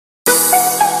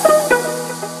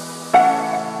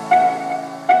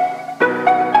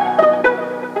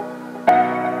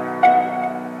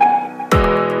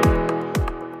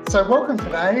Welcome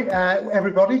today,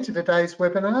 everybody, to today's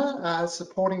webinar,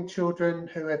 Supporting Children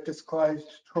Who Have Disclosed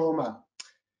Trauma.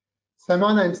 So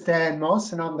my name's Dan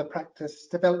Moss and I'm the Practice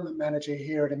Development Manager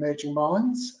here at Emerging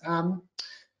Minds.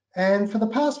 And for the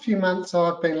past few months,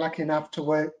 I've been lucky enough to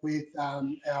work with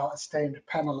our esteemed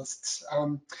panelists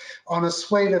on a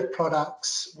suite of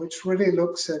products which really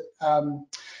looks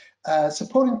at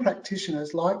supporting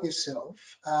practitioners like yourself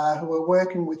who are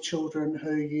working with children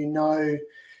who you know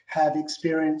have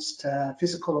experienced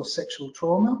physical or sexual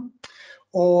trauma,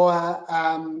 or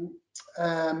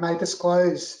may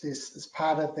disclose this as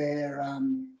part of their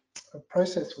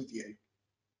process with you.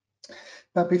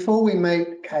 But before we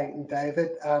meet Kate and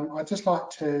David, I'd just like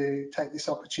to take this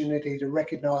opportunity to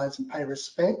recognise and pay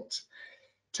respect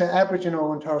to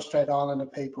Aboriginal and Torres Strait Islander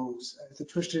peoples, the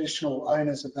traditional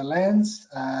owners of the lands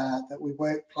that we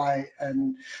work, play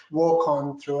and walk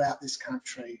on throughout this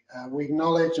country. We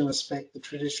acknowledge and respect the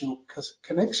traditional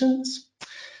connections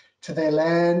to their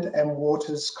land and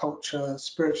waters, culture,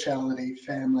 spirituality,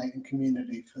 family and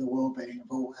community for the well-being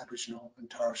of all Aboriginal and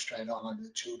Torres Strait Islander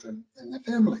children and their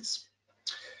families.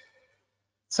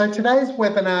 So today's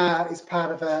webinar is part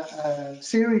of a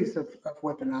series of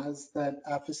webinars that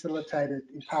are facilitated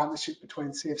in partnership between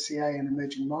CFCA and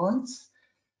Emerging Minds,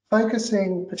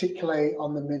 focusing particularly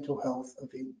on the mental health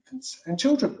of infants and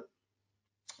children.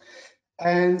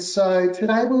 And so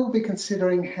today we'll be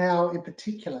considering how, in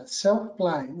particular,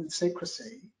 self-blame and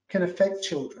secrecy can affect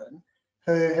children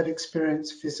who have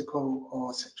experienced physical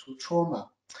or sexual trauma,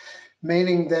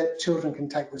 meaning that children can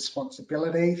take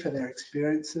responsibility for their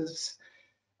experiences,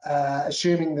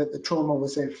 assuming that the trauma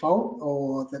was their fault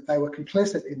or that they were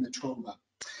complicit in the trauma,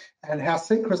 and how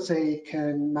secrecy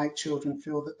can make children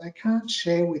feel that they can't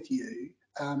share with you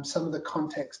some of the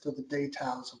context or the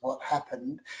details of what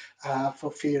happened for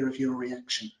fear of your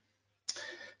reaction.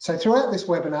 So throughout this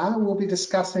webinar, we'll be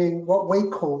discussing what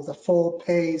we call the 4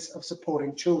 Ps of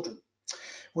supporting children,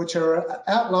 which are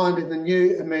outlined in the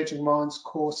new Emerging Minds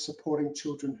course, Supporting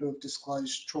Children Who Have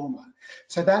Disclosed Trauma.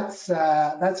 So that's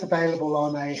available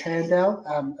on a handout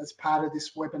as part of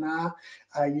this webinar.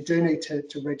 You do need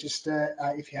to register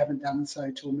if you haven't done so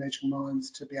to Emerging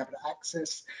Minds to be able to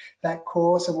access that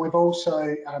course. And we've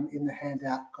also in the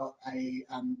handout got a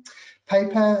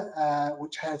paper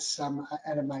which has some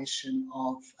animation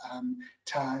of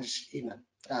Taj in it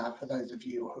for those of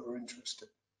you who are interested.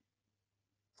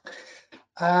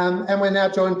 And we're now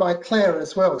joined by Claire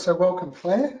as well. So welcome,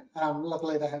 Claire.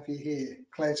 Lovely to have you here.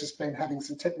 Claire's just been having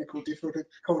some technical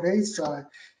difficulties, so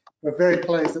we're very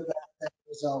pleased that that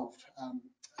resolved.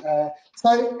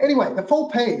 So anyway, the 4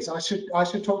 Ps. I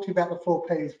should talk to you about the 4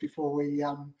 Ps before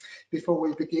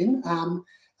we begin.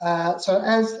 So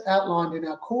as outlined in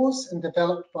our course and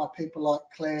developed by people like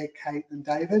Claire, Kate and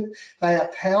David, they are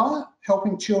power,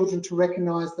 helping children to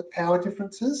recognise the power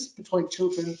differences between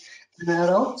children and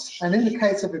adults, and in the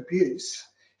case of abuse,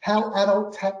 how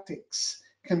adult tactics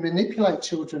can manipulate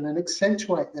children and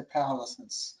accentuate their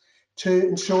powerlessness to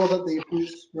ensure that the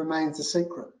abuse remains a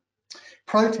secret.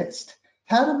 Protest,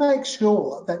 how to make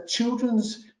sure that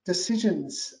children's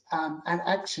decisions and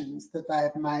actions that they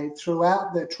have made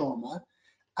throughout their trauma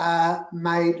are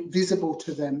made visible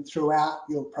to them throughout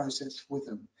your process with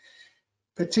them,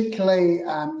 particularly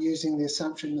using the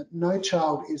assumption that no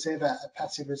child is ever a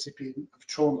passive recipient of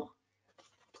trauma.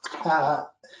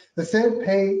 The 3rd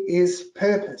P is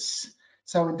purpose.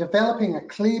 So in developing a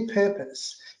clear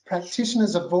purpose,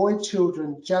 practitioners avoid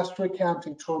children just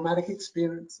recounting traumatic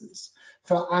experiences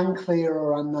for unclear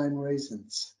or unknown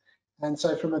reasons. And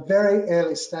so from a very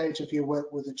early stage of your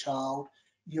work with a child,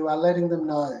 you are letting them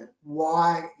know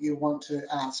why you want to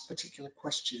ask particular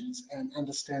questions and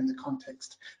understand the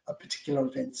context of particular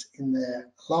events in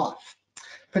their life.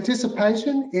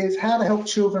 Participation is how to help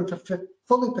children to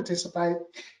fully participate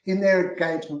in their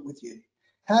engagement with you.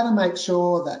 How to make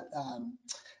sure that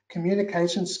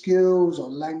communication skills or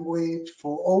language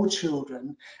for all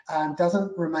children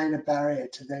doesn't remain a barrier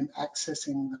to them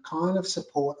accessing the kind of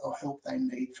support or help they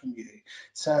need from you,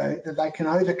 so that they can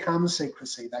overcome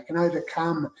secrecy, they can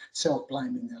overcome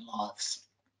self-blame in their lives.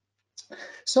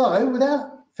 So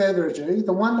without further ado,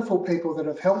 the wonderful people that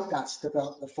have helped us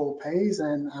develop the 4 Ps,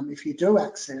 and if you do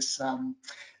access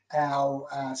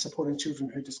our Supporting Children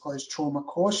Who Disclose Trauma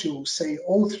course, you will see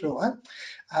all through it.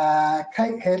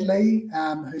 Kate Headley,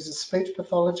 who's a speech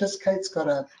pathologist. Kate's got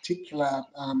a particular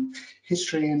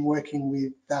history in working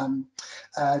with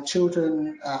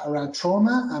children around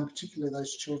trauma, particularly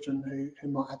those children who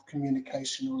might have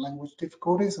communication or language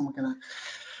difficulties, and we're going to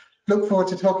look forward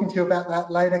to talking to you about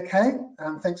that later, Kate.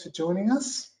 Thanks for joining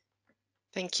us.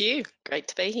 Thank you. Great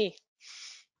to be here.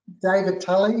 David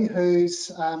Tully, who's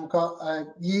got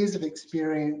years of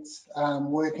experience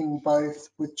working both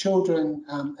with children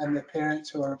and their parents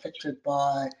who are affected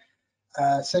by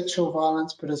sexual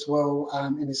violence, but as well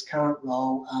in his current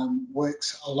role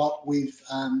works a lot with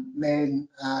men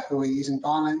who are using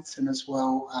violence, and as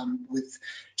well with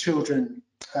children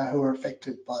who are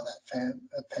affected by that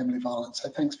family violence. So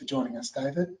thanks for joining us,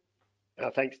 David.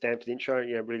 Thanks, Dan, for the intro.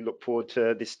 Yeah, really look forward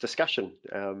to this discussion.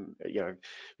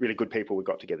 Really good people we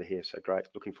got together here, so great.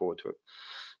 Looking forward to it.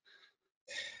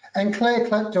 And Claire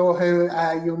Clapdoor,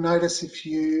 who you'll notice if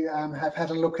you have had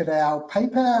a look at our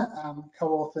paper,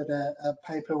 co-authored a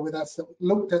paper with us that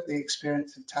looked at the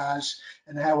experience of Taj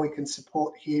and how we can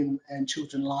support him and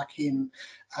children like him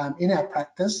in our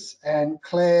practice. And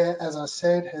Claire, as I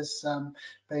said, has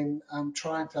been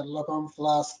trying to log on for the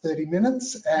last 30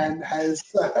 minutes and has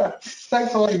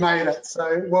thankfully made it.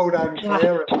 So well done,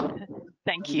 Claire.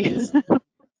 Thank you.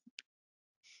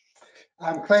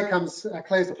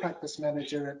 Claire's a practice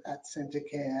manager at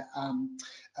Centacare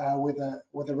with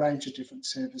a range of different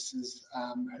services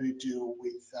who deal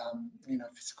with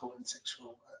physical and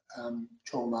sexual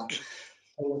trauma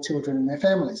for children and their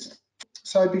families.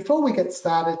 So before we get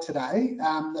started today,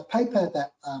 the paper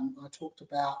that I talked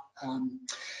about,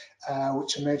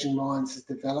 which Emerging Minds has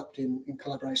developed in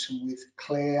collaboration with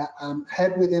Claire,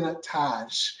 had within it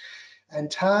Taj. And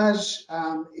Taj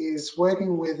is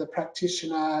working with a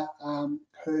practitioner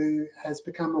who has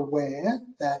become aware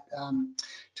that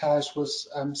Taj was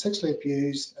sexually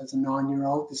abused as a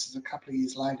 9-year-old. This is a couple of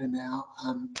years later now,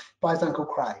 by his Uncle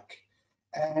Craig.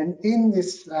 And in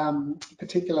this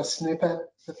particular snippet,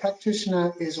 the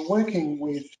practitioner is working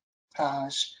with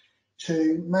Taj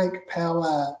to make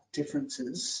power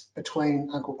differences between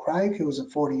Uncle Craig, who was a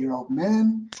 40-year-old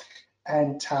man,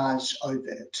 and Taj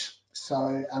overt.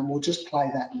 So we'll just play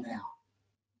that now.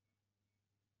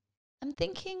 I'm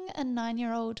thinking a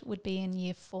 9-year-old would be in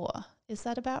year 4. Is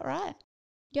that about right?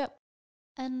 Yep.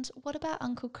 And what about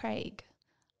Uncle Craig?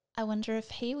 I wonder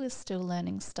if he was still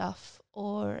learning stuff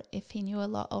or if he knew a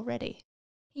lot already.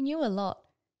 He knew a lot.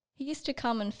 He used to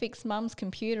come and fix Mum's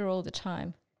computer all the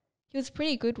time. He was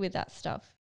pretty good with that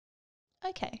stuff.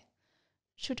 Okay.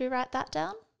 Should we write that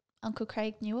down? Uncle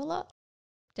Craig knew a lot?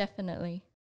 Definitely.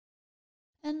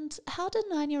 And how do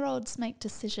 9-year-olds make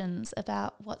decisions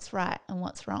about what's right and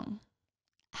what's wrong?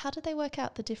 How do they work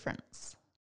out the difference?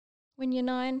 When you're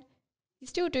 9, you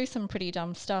still do some pretty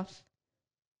dumb stuff.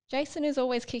 Jason is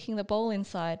always kicking the ball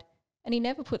inside, and he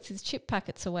never puts his chip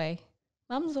packets away.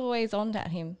 Mum's always on at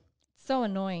him. It's so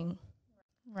annoying.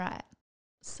 Right.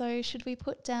 So should we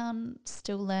put down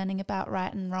still learning about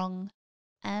right and wrong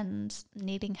and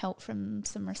needing help from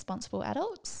some responsible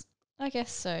adults? I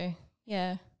guess so,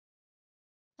 yeah.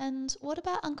 And what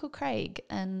about Uncle Craig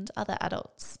and other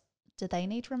adults? Do they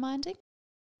need reminding?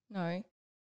 No.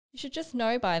 You should just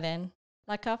know by then,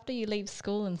 like after you leave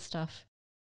school and stuff.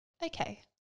 Okay.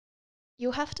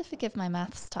 You'll have to forgive my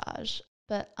maths, Taj,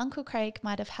 but Uncle Craig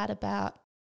might have had about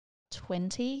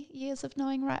 20 years of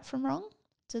knowing right from wrong.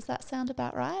 Does that sound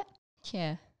about right?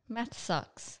 Yeah, math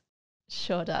sucks.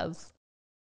 Sure does.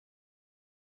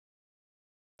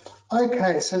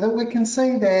 Okay, so that we can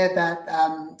see there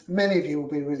that many of you will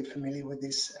be really familiar with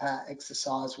this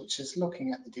exercise, which is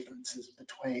looking at the differences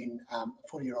between a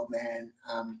 40-year-old man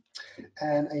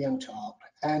and a young child.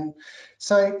 And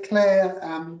so, Claire,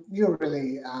 you're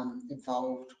really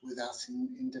involved with us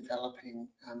in developing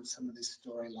some of this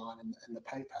storyline in the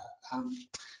paper.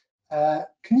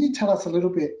 Can you tell us a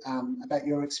little bit about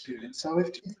your experience? So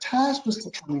if Taj was to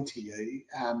come into you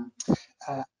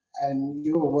and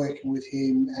you were working with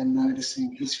him and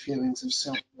noticing his feelings of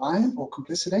self-blame or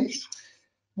complicity,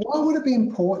 why would it be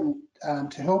important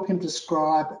to help him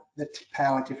describe the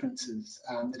power differences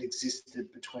that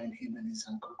existed between him and his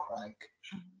Uncle Craig?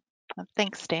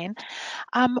 Thanks, Dan.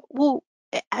 Well,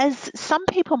 as some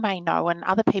people may know and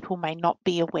other people may not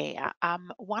be aware,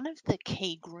 one of the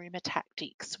key groomer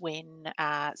tactics when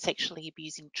sexually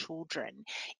abusing children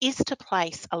is to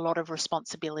place a lot of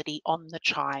responsibility on the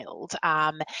child,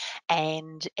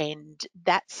 and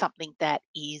that's something that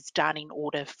is done in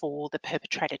order for the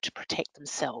perpetrator to protect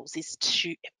themselves, is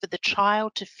for the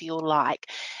child to feel like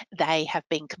they have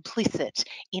been complicit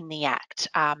in the act,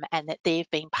 and that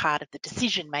they've been part of the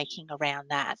decision making around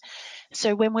that.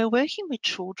 So when we're working with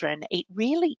children, it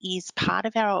really is part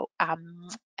of our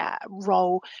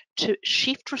role to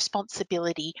shift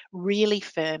responsibility really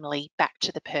firmly back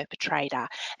to the perpetrator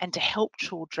and to help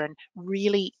children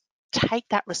really take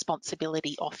that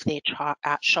responsibility off their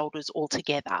shoulders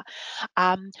altogether.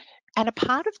 And a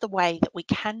part of the way that we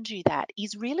can do that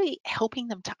is really helping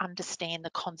them to understand the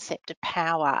concept of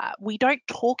power. We don't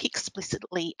talk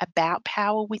explicitly about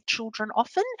power with children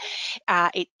often.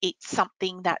 It's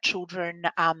something that children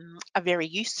are very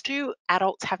used to,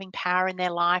 adults having power in their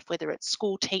life, whether it's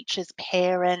school teachers,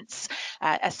 parents,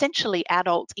 essentially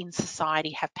adults in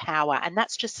society have power, and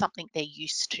that's just something they're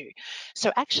used to.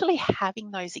 So actually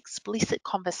having those explicit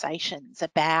conversations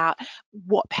about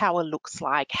what power looks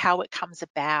like, how it comes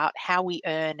about, how we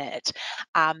earn it,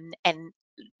 and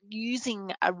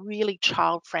using a really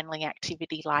child-friendly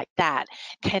activity like that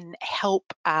can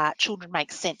help children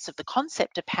make sense of the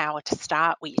concept of power to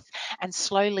start with, and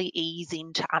slowly ease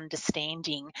into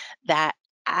understanding that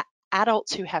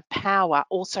adults who have power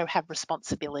also have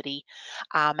responsibility,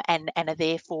 and are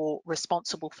therefore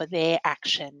responsible for their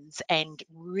actions, and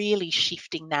really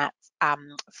shifting that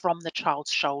from the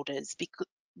child's shoulders,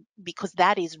 because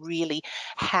that is really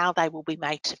how they will be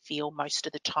made to feel most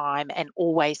of the time, and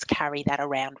always carry that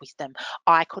around with them.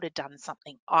 I could have done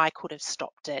something, I could have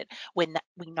stopped it, when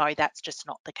we know that's just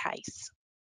not the case.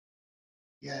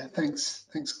 Yeah, thanks,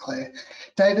 Claire.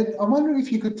 David, I'm wondering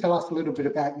if you could tell us a little bit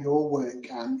about your work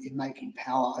in making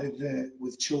power overt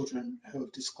with children who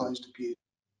have disclosed abuse.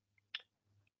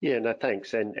 Yeah, no,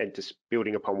 thanks. And just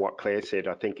building upon what Claire said,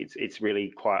 I think it's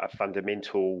really quite a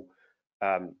fundamental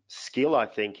skill, I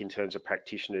think, in terms of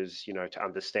practitioners, to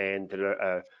understand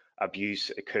that abuse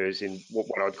occurs in what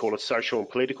I'd call a social and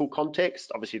political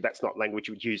context. Obviously, that's not language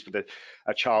you would use for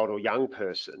a child or young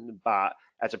person, but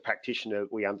as a practitioner,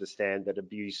 we understand that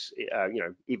abuse,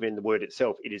 even in the word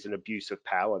itself, it is an abuse of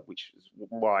power, which is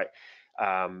why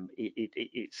it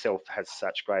itself has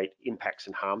such great impacts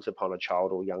and harms upon a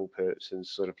child or young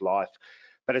person's sort of life.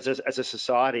 But as a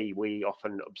society, we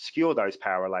often obscure those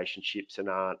power relationships and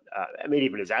aren't,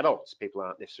 even as adults, people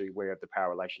aren't necessarily aware of the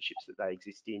power relationships that they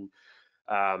exist in,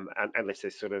 unless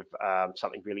there's sort of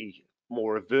something really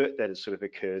more overt that sort of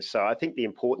occurs. So I think the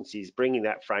importance is bringing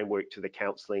that framework to the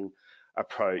counselling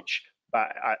approach.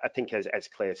 But I think, as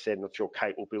Claire said, and I'm sure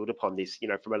Kate will build upon this,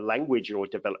 from a language or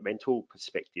developmental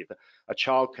perspective, a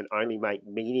child can only make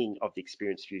meaning of the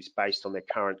experience of use based on their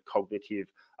current cognitive,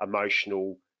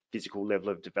 emotional, physical level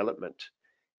of development.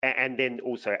 And then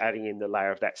also adding in the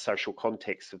layer of that social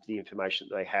context of the information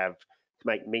that they have to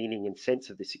make meaning and sense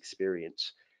of this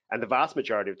experience. And the vast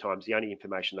majority of times, the only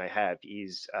information they have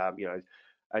is,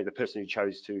 the person who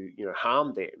chose to,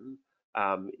 harm them,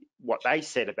 what they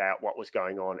said about what was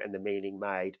going on and the meaning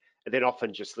made, and then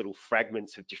often just little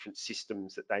fragments of different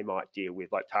systems that they might deal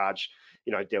with, like Taj,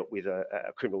 dealt with a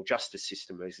criminal justice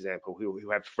system, for example,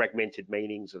 who have fragmented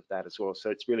meanings of that as well. So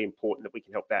it's really important that we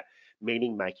can help that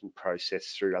meaning-making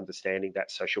process through understanding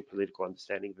that social political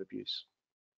understanding of abuse.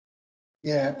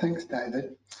 Yeah, thanks,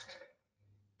 David.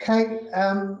 Kate,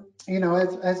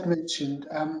 as mentioned,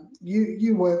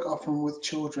 you work often with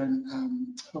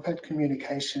children who've had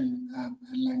communication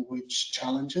and language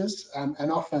challenges,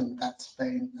 and often that's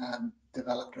been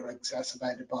developed or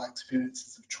exacerbated by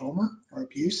experiences of trauma or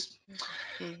abuse.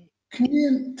 Mm. Can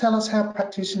you tell us how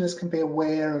practitioners can be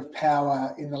aware of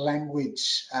power in the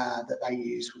language that they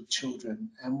use with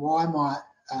children, and why might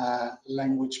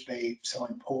language be so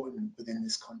important within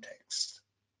this context?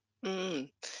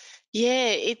 Yeah,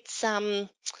 it's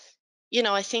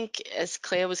I think, as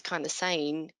Claire was kind of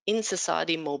saying, in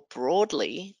society more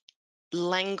broadly,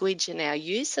 language and our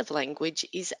use of language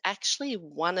is actually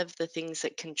one of the things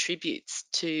that contributes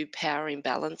to power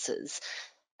imbalances.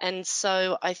 And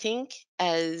so I think,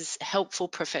 as helpful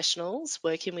professionals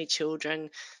working with children,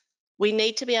 we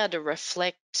need to be able to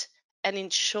reflect and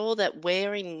ensure that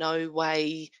we're in no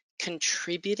way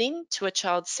contributing to a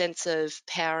child's sense of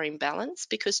power imbalance,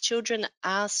 because children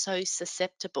are so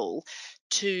susceptible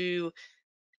to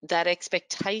that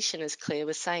expectation, as Claire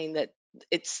was saying, that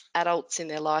it's adults in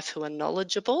their life who are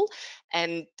knowledgeable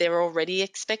and they're already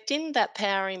expecting that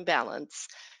power imbalance.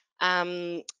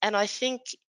 And I think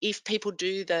if people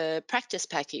do the practice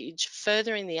package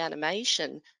further in the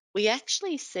animation, we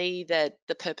actually see that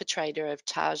the perpetrator of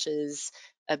Taj's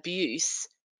abuse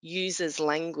uses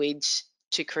language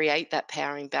to create that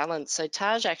power imbalance. So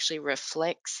Taj actually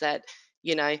reflects that,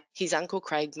 his Uncle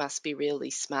Craig must be really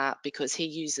smart because he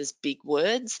uses big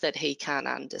words that he can't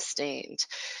understand.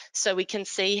 So we can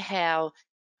see how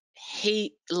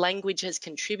language has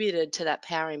contributed to that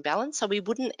power imbalance. So we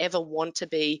wouldn't ever want to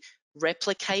be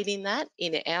replicating that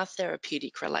in our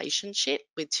therapeutic relationship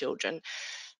with children.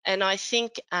 And I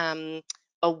think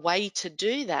a way to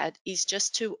do that is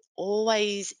just to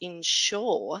always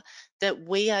ensure that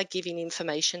we are giving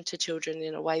information to children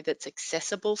in a way that's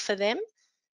accessible for them,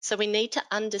 So we need to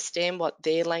understand what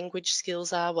their language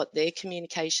skills are, what their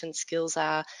communication skills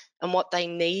are, and what they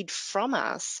need from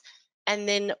us. And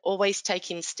then always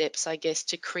taking steps, I guess,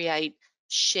 to create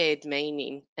shared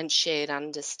meaning and shared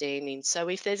understanding. So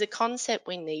if there's a concept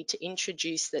we need to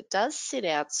introduce that does sit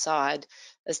outside,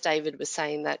 as David was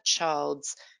saying, that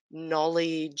child's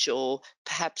knowledge or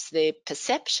perhaps their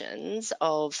perceptions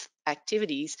of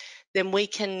activities, then we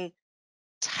can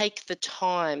take the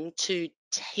time to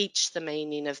teach the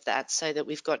meaning of that so that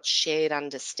we've got shared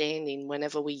understanding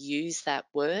whenever we use that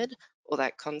word or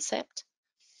that concept.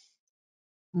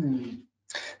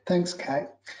 Thanks, Kate.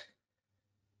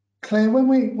 Claire, when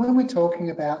we're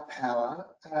talking about power,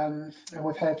 and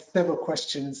we've had several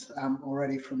questions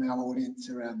already from our audience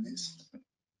around this,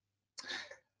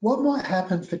 what might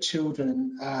happen for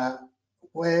children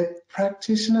where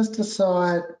practitioners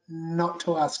decide not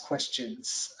to ask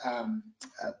questions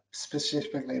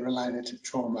specifically related to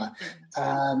trauma,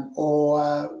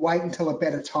 or wait until a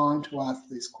better time to ask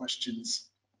these questions?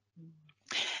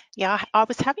 Yeah, I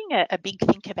was having a big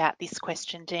think about this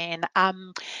question, Dan,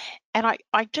 and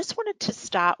I just wanted to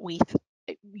start with,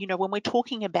 you know, when we're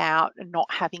talking about not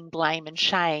having blame and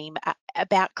shame,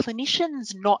 about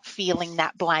clinicians not feeling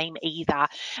that blame either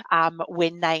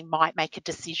when they might make a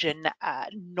decision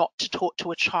not to talk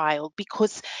to a child,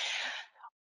 because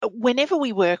whenever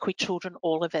we work with children,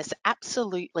 all of us,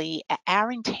 absolutely,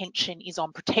 our intention is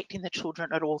on protecting the children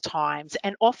at all times.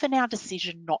 And often our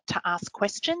decision not to ask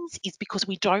questions is because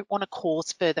we don't want to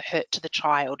cause further hurt to the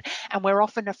child. And we're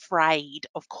often afraid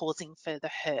of causing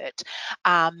further hurt.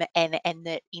 And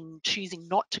that in choosing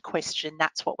not to question,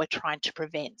 that's what we're trying to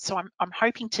prevent. So I'm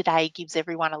hoping today gives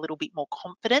everyone a little bit more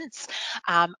confidence,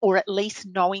 or at least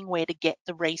knowing where to get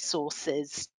the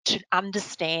resources to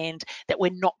understand that we're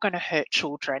not going to hurt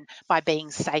children by being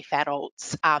safe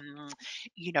adults,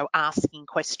 you know, asking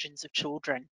questions of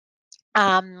children.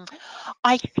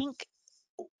 I think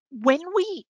when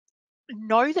we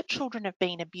know that children have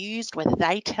been abused, whether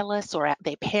they tell us or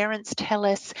their parents tell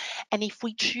us, and if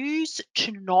we choose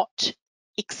to not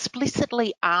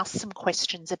explicitly ask some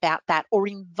questions about that or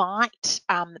invite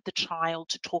the child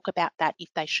to talk about that if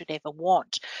they should ever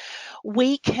want,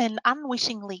 we can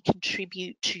unwittingly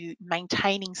contribute to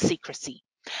maintaining secrecy.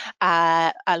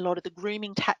 A lot of the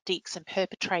grooming tactics and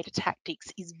perpetrator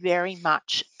tactics is very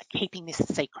much keeping this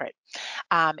a secret.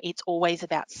 It's always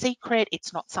about secret.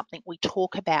 It's not something we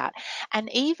talk about. And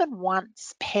even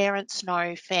once parents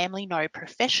know, family know,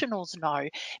 professionals know,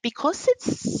 because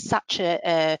it's such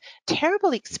a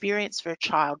terrible experience for a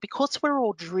child, because we're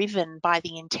all driven by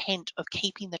the intent of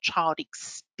keeping the child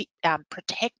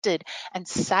protected and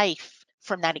safe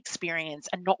from that experience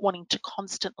and not wanting to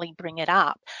constantly bring it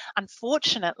up.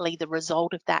 Unfortunately, the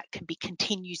result of that can be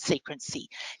continued secrecy,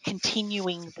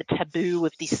 continuing the taboo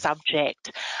of this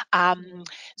subject.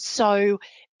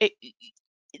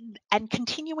 And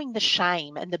continuing the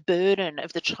shame and the burden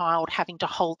of the child having to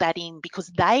hold that in because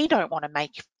they don't want to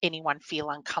make anyone feel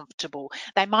uncomfortable.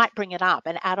 They might bring it up,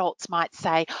 and adults might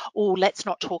say, oh, let's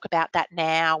not talk about that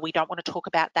now. We don't want to talk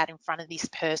about that in front of this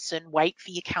person. Wait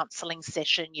for your counselling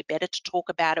session. You're better to talk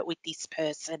about it with this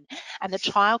person. And the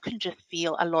child can just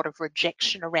feel a lot of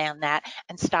rejection around that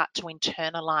and start to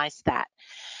internalise that.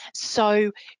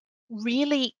 So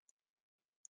really,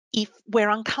 if we're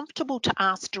uncomfortable to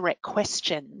ask direct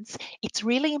questions, it's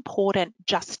really important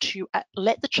just to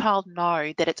let the child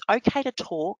know that it's okay to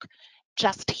talk,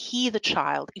 just hear the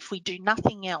child. If we do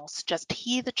nothing else, just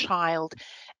hear the child,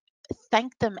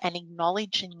 thank them and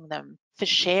acknowledging them for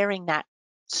sharing that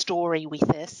story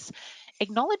with us,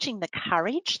 acknowledging the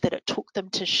courage that it took them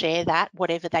to share that,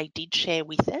 whatever they did share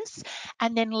with us,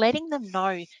 and then letting them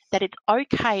know that it's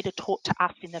okay to talk to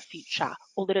us in the future,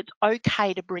 or that it's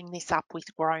okay to bring this up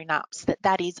with grown-ups,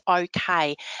 that is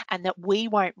okay, and that we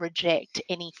won't reject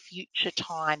any future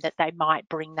time that they might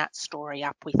bring that story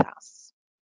up with us.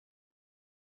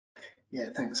 Yeah,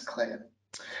 thanks, Claire.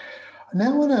 I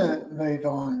now want to move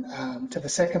on to the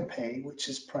second P, which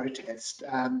is protest,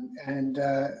 and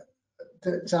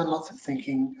done lots of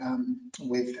thinking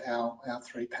with our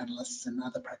three panelists and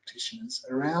other practitioners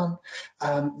around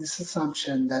this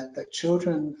assumption that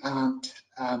children aren't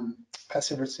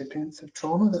passive recipients of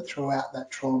trauma, that throughout that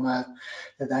trauma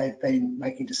that they've been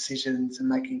making decisions and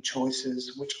making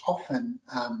choices, which often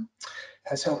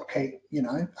has helped keep, you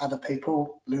know, other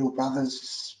people, little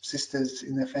brothers, sisters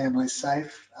in their families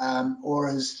safe, or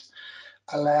has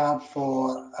allowed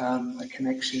for a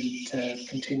connection to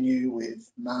continue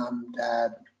with mum,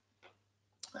 dad,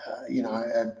 you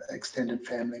know, extended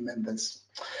family members.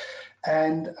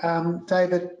 And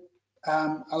David,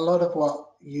 a lot of what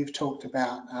you've talked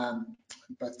about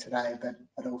both today,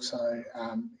 but also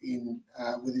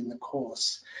within the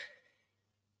course,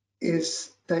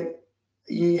 is that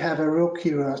you have a real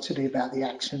curiosity about the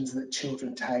actions that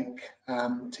children take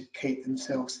to keep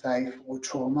themselves safe or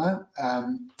trauma,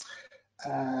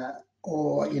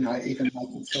 or even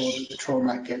making sure that the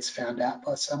trauma gets found out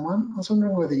by someone. I was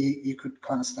wondering whether you could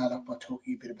kind of start off by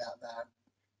talking a bit about that.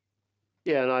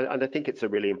 Yeah, and I think it's a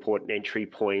really important entry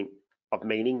point of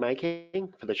meaning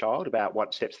making for the child about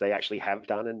what steps they actually have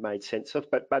done and made sense of.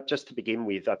 But just to begin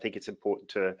with, I think it's important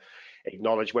to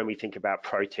acknowledge when we think about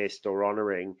protest or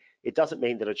honouring, it doesn't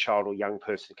mean that a child or young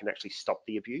person can actually stop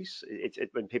the abuse.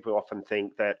 When people often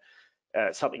think that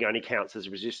something only counts as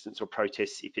resistance or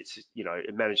protest if it's,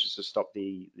 it manages to stop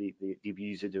the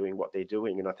abuser doing what they're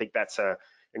doing. And I think that's a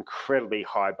incredibly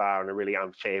high bar and a really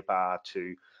unfair bar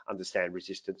to understand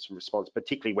resistance and response,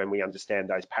 particularly when we understand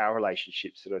those power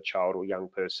relationships that a child or young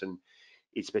person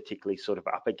is particularly sort of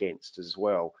up against as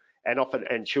well. And often,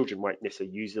 and children won't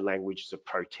necessarily use the language as a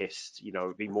protest,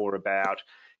 it'd be more about,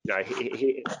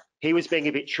 he was being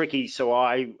a bit tricky, so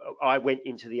I went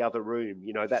into the other room.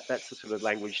 That's the sort of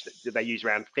language that they use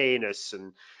around fairness.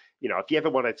 And if you ever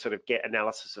want to sort of get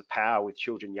analysis of power with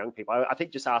children, young people, I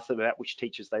think just ask them about which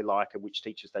teachers they like and which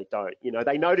teachers they don't.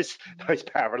 They notice those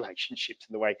power relationships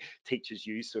and the way teachers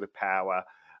use sort of power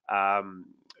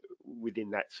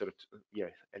within that sort of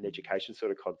an education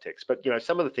sort of context. But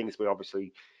some of the things we're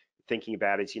obviously thinking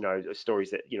about is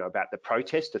stories that about the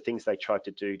protest, the things they tried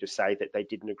to do to say that they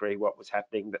didn't agree what was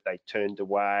happening, that they turned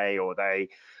away, or they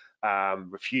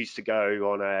refused to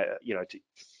go on a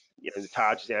the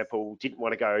Taj example, didn't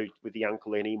want to go with the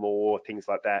uncle anymore, things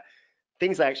like that.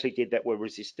 Things they actually did that were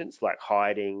resistance, like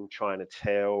hiding, trying to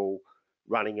tell,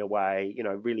 running away,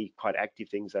 really quite active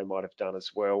things they might have done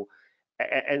as well.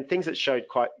 And things that showed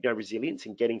quite resilience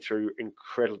in getting through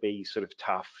incredibly sort of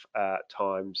tough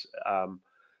times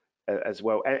as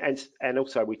well. And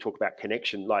also we talk about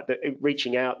connection, like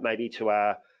reaching out maybe to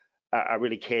a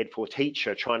really cared for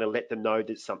teacher, trying to let them know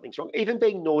that something's wrong. Even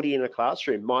being naughty in a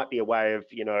classroom might be a way of,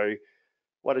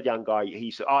 what a young guy, he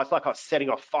said, it's like I was setting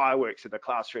off fireworks in the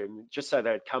classroom just so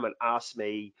they'd come and ask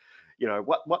me,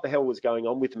 what the hell was going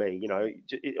on with me?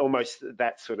 Almost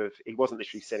that sort of, he wasn't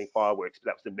literally setting fireworks, but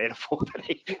that was the metaphor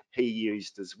that he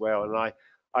used as well. And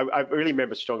I really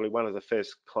remember strongly one of the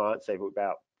first clients, they were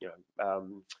about,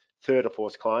 third or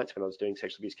fourth clients when I was doing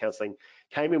sexual abuse counselling,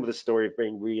 came in with a story of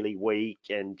being really weak,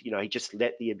 and he just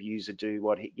let the abuser do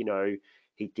what he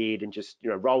did, and just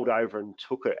rolled over and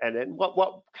took it. And then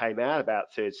what came out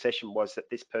about third session was that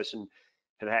this person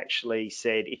had actually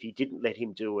said if he didn't let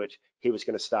him do it, he was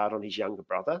going to start on his younger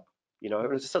brother. It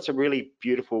was such a really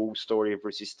beautiful story of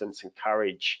resistance and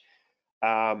courage.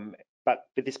 But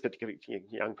this particular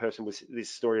young person was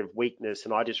this story of weakness,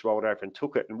 and I just rolled over and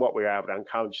took it. And what we were able to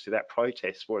encourage through that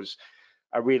protest was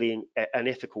a really an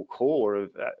ethical core of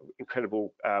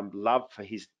incredible love for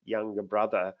his younger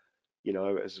brother,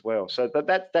 as well. So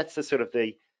that's the sort of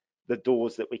the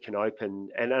doors that we can open.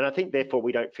 And I think therefore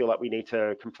we don't feel like we need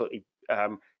to completely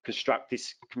construct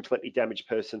this completely damaged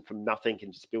person from nothing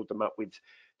and just build them up with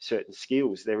certain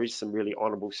skills. There is some really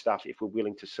honourable stuff if we're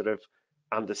willing to sort of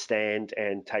understand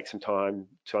and take some time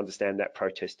to understand that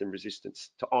protest and resistance,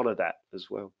 to honour that as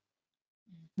well.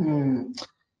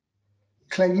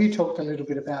 Claire, you talked a little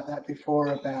bit about that before,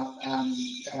 about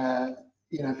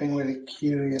being really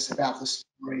curious about the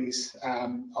stories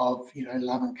of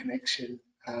love and connection,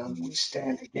 which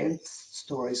stand against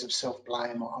stories of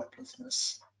self-blame or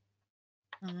hopelessness.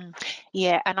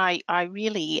 Yeah, and I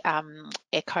really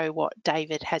echo what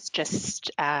David has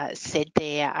just said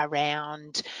there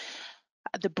around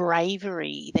the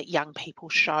bravery that young people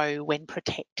show when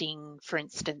protecting, for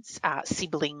instance,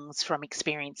 siblings from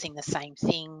experiencing the same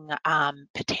thing.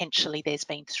 Potentially there's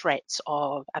been threats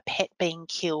of a pet being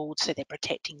killed, so they're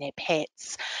protecting their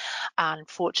pets.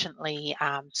 Unfortunately,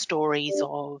 stories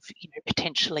of,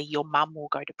 potentially your mum will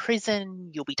go to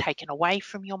prison, you'll be taken away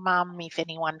from your mum if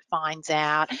anyone finds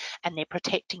out, and they're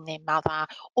protecting their mother,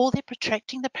 or they're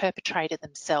protecting the perpetrator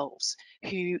themselves,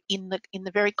 who in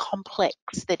the very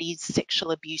complex that is sexual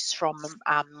abuse from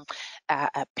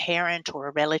a parent or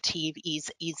a relative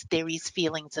is there is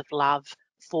feelings of love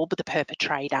for the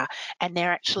perpetrator, and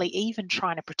they're actually even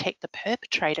trying to protect the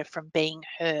perpetrator from being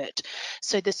hurt.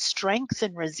 So the strength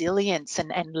and resilience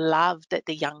and love that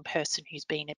the young person who's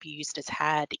been abused has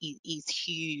had is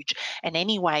huge. And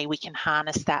any way we can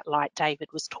harness that, like David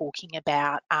was talking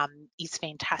about, is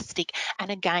fantastic.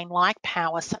 And again, like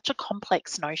power, such a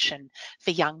complex notion for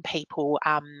young people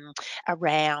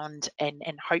around,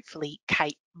 and hopefully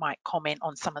Kate might comment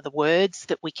on some of the words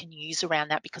that we can use around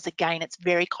that, because again, it's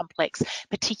very complex,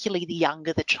 particularly the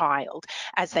younger the child.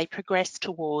 As they progress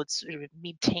towards sort of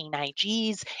mid-teenage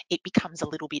years, it becomes a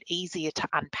little bit easier to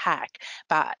unpack.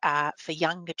 But for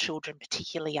younger children,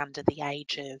 particularly under the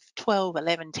age of 12,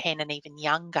 11, 10, and even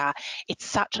younger, it's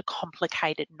such a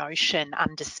complicated notion,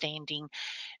 understanding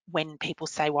when people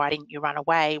say, why didn't you run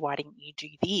away? Why didn't you do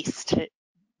this?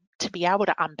 To be able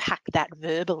to unpack that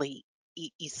verbally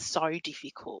is so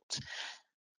difficult.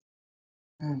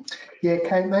 Yeah,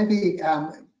 Kate, maybe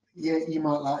you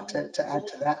might like to add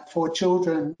to that. For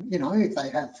children, if they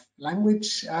have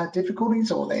language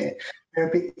difficulties or they're a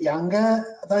bit younger,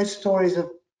 those stories of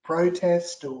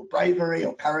protest or bravery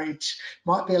or courage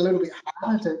might be a little bit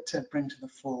harder to bring to the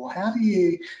fore. How do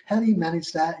you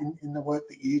manage that in the work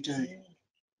that you do?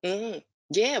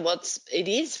 Yeah, well, it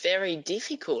is very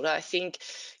difficult. I think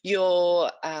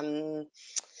you're,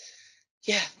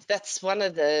 that's one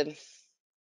of the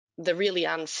really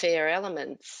unfair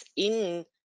elements in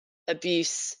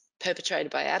abuse perpetrated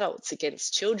by adults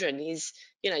against children is,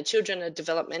 children are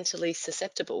developmentally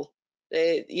susceptible.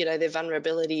 Their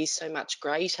vulnerability is so much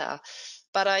greater.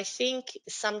 But I think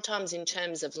sometimes in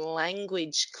terms of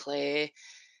language, Claire,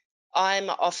 I'm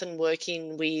often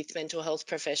working with mental health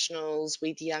professionals,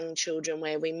 with young children,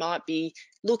 where we might be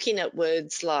looking at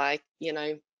words like,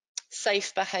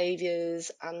 safe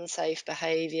behaviours, unsafe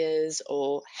behaviours,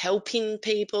 or helping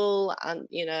people,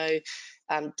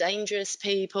 dangerous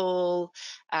people,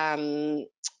 trying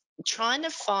to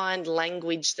find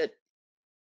language that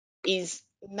is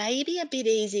maybe a bit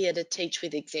easier to teach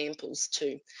with examples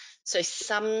too. So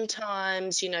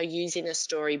sometimes, using a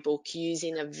storybook,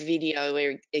 using a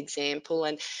video example,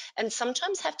 and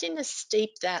sometimes having to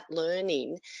steep that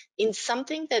learning in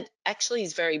something that actually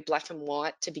is very black and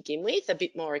white to begin with, a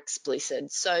bit more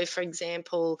explicit. So, for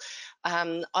example,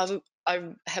 I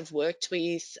have worked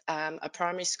with a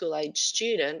primary school age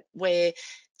student where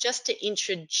just to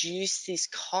introduce this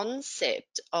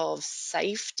concept of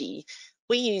safety,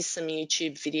 we used some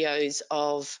YouTube videos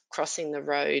of crossing the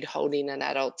road holding an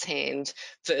adult's hand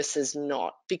versus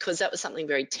not, because that was something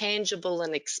very tangible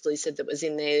and explicit that was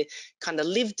in their kind of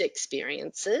lived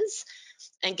experiences,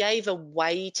 and gave a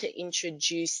way to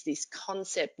introduce this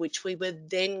concept, which we were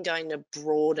then going to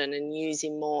broaden and use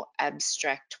in more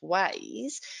abstract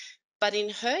ways. But in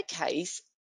her case,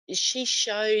 she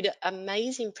showed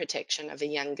amazing protection of a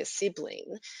younger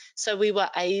sibling. So we were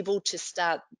able to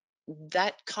start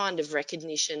that kind of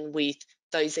recognition with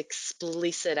those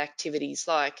explicit activities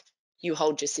like you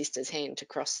hold your sister's hand to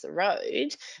cross the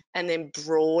road, and then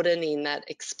broadening that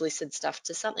explicit stuff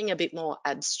to something a bit more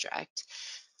abstract.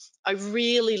 I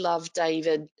really love,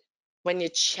 David, when you're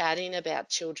chatting about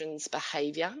children's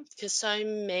behaviour, because so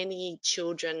many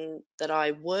children that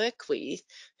I work with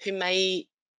who may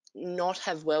not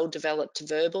have well-developed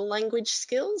verbal language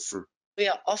skills, we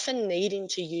are often needing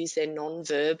to use their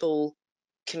non-verbal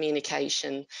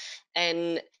communication.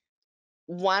 And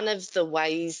one of the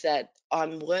ways that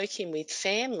I'm working with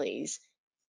families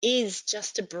is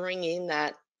just to bring in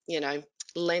that,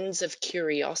 lens of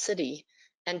curiosity,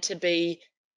 and to be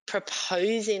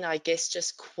proposing, I guess,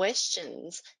 just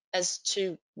questions as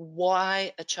to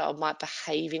why a child might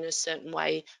behave in a certain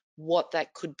way, what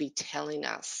that could be telling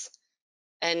us.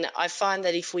 And I find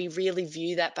that if we really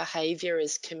view that behavior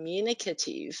as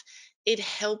communicative, it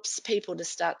helps people to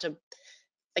start to,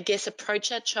 I guess, approach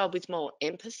that child with more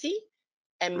empathy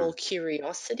and more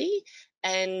curiosity.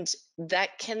 And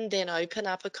that can then open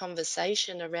up a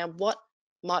conversation around what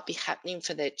might be happening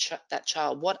for that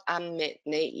child, what unmet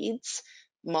needs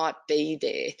might be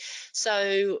there.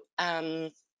 So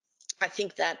I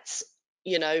think that's,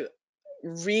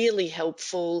 really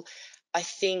helpful. I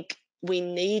think we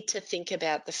need to think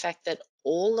about the fact that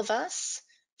all of us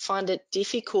find it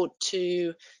difficult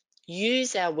to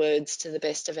use our words to the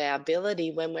best of our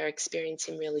ability when we're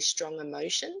experiencing really strong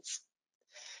emotions.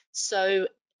 So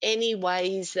any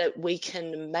ways that we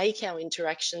can make our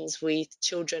interactions with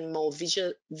children more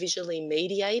visually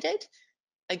mediated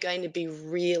are going to be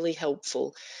really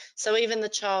helpful. So even the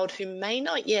child who may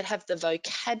not yet have the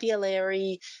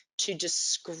vocabulary to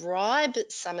describe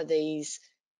some of these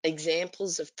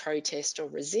examples of protest or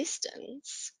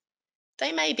resistance,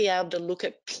 they may be able to look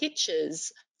at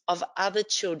pictures of other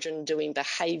children doing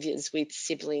behaviours with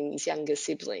siblings, younger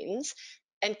siblings,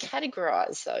 and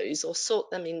categorise those or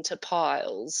sort them into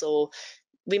piles, or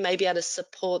we may be able to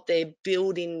support their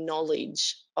building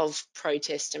knowledge of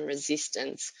protest and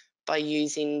resistance by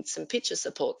using some picture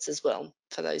supports as well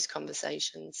for those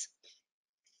conversations.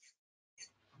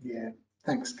 Yeah,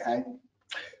 thanks, Kate.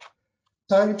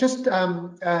 So just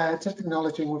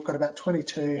acknowledging we've got about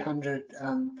 2,200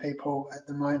 people at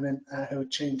the moment who are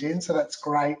tuned in, so that's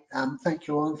great. Thank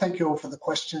you all, and thank you all for the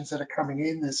questions that are coming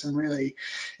in. There's some really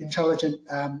intelligent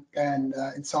and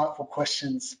insightful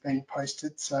questions being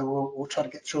posted, so we'll try to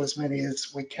get through as many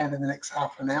as we can in the next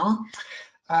half an hour.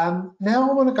 Now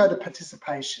I want to go to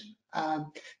participation,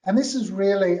 and this is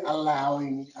really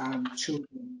allowing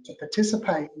children to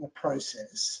participate in a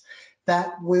process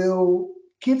that will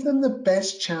give them the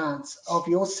best chance of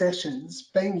your sessions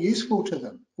being useful to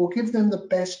them. Will give them the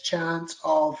best chance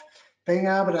of being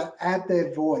able to add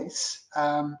their voice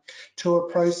to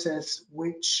a process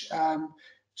which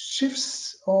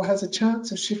shifts or has a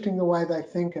chance of shifting the way they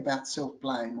think about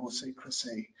self-blame or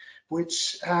secrecy,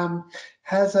 which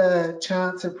has a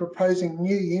chance of proposing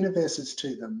new universes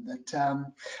to them that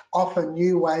offer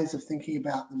new ways of thinking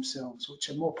about themselves,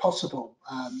 which are more possible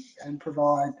and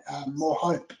provide more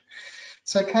hope.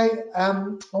 So, Kate, I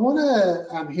want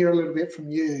to hear a little bit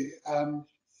from you. And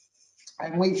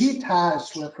we hear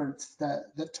Taj reference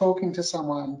that talking to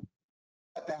someone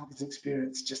about his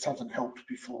experience just hasn't helped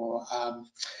before.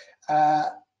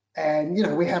 And you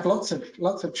know, we have lots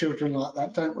of children like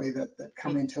that, don't we? That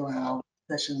come into our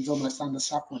sessions almost under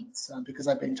supplements because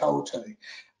they've been told to.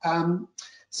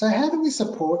 So, how do we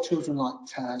support children like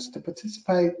Taj to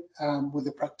participate with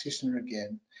a practitioner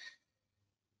again?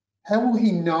 How will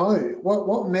he know?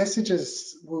 What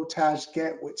messages will Taj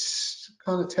get which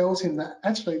kind of tells him that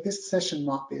actually this session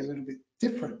might be a little bit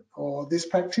different, or this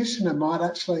practitioner might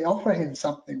actually offer him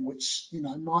something which, you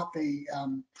know, might be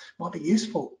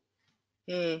useful?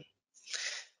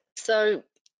 So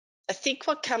I think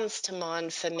what comes to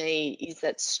mind for me is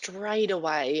that straight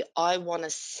away I want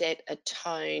to set a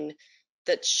tone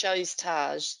that shows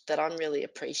Taj that I'm really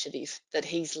appreciative that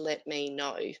he's let me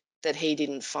know that he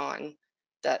didn't find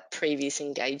that previous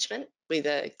engagement with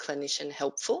a clinician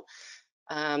helpful.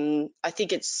 I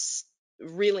think it's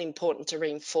really important to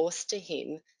reinforce to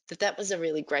him that that was a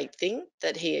really great thing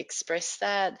that he expressed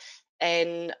that,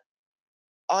 and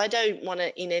I don't want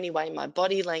to, in any way, my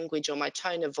body language or my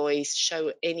tone of voice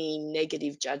show any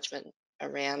negative judgment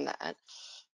around that.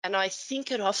 And I think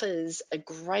it offers a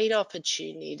great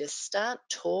opportunity to start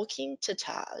talking to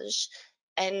Taj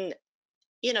and,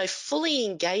 you know, fully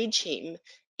engage him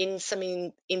in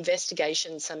some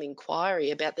investigation, some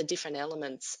inquiry about the different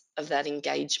elements of that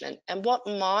engagement and what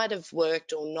might have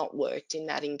worked or not worked in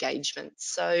that engagement.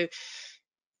 So,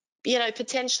 you know,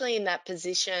 potentially in that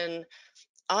position,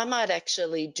 I might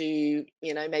actually do,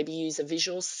 you know, maybe use a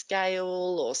visual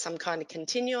scale or some kind of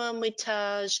continuum with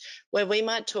Taj, where we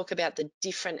might talk about the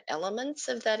different elements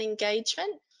of that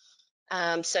engagement.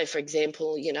 So, for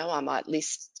example, you know, I might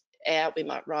list out, we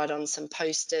might write on some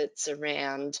post-its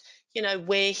around, you know,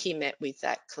 where he met with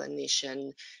that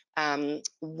clinician,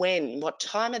 when, what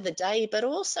time of the day, but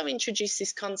also introduce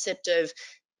this concept of,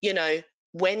 you know,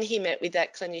 when he met with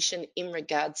that clinician in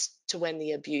regards to when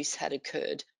the abuse had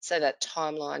occurred. So that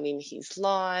timeline in his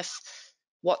life,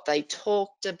 what they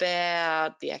talked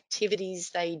about, the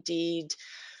activities they did.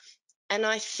 And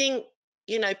I think,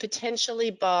 you know,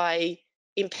 potentially by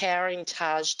empowering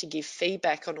Taj to give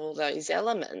feedback on all those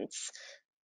elements,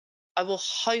 I will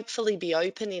hopefully be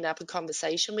opening up a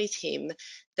conversation with him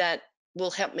that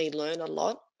will help me learn a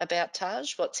lot about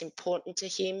Taj, what's important to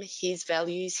him, his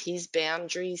values, his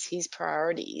boundaries, his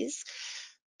priorities.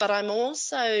 But I'm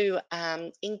also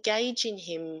engaging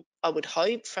him, I would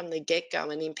hope, from the get-go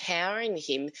and empowering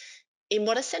him in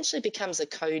what essentially becomes a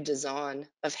co-design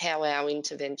of how our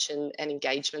intervention and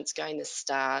engagement's going to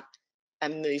start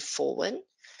and move forward.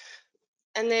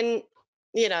 And then,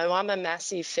 you know, I'm a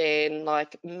massive fan,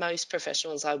 like most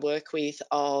professionals I work with,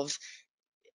 of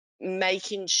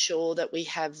making sure that we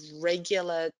have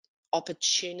regular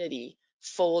opportunity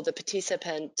for the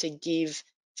participant to give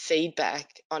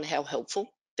feedback on how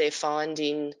helpful they're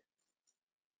finding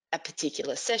a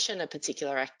particular session, a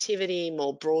particular activity,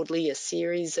 more broadly, a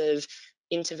series of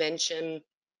intervention.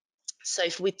 So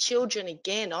with children,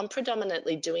 again, I'm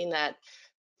predominantly doing that.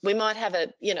 We might have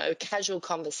a, you know, casual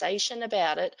conversation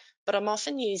about it, but I'm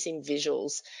often using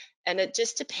visuals, and it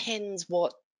just depends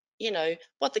what, you know,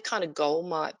 what the kind of goal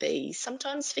might be.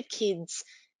 Sometimes for kids,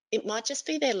 it might just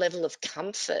be their level of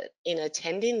comfort in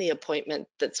attending the appointment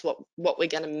that's what we're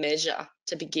going to measure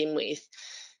to begin with.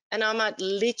 And I might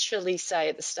literally say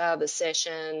at the start of the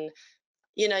session,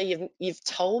 you know, you've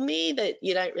told me that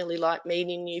you don't really like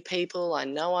meeting new people. I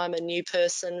know I'm a new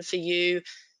person for you.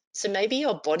 So maybe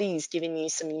your body's giving you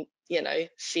some, you know,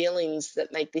 feelings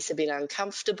that make this a bit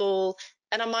uncomfortable.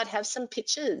 And I might have some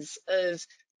pictures of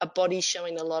a body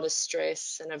showing a lot of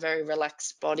stress and a very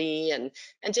relaxed body, and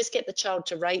just get the child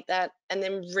to rate that and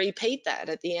then repeat that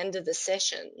at the end of the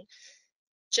session,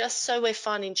 just so we're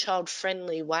finding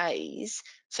child-friendly ways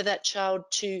for that child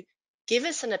to give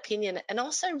us an opinion and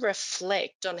also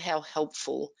reflect on how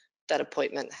helpful that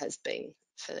appointment has been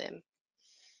for them.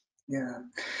 Yeah,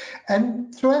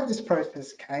 and throughout this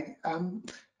process, Kate,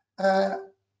 I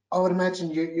would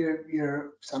imagine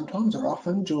you're sometimes or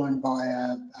often joined by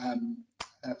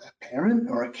a parent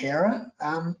or a carer.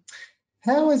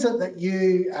 How is it that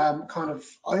you kind of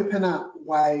open up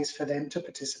ways for them to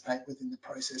participate within the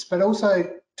process, but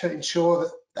also to ensure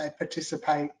that they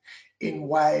participate in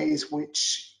ways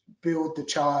which build the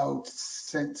child's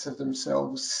sense of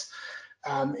themselves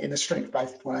in a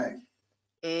strength-based way?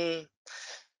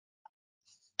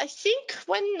 I think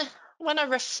when I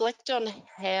reflect on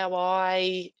how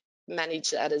I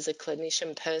manage that as a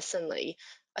clinician personally,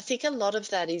 I think a lot of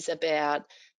that is about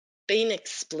being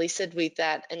explicit with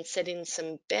that and setting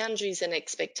some boundaries and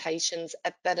expectations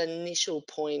at that initial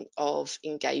point of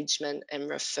engagement and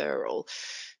referral.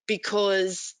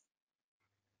 Because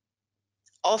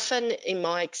often in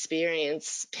my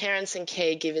experience, parents and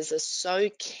caregivers are so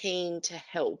keen to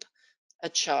help a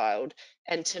child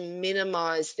and to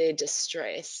minimize their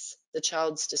distress, the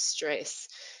child's distress,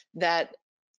 that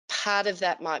part of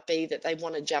that might be that they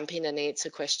want to jump in and answer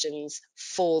questions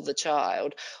for the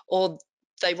child, or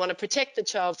they want to protect the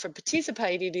child from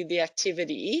participating in the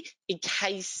activity in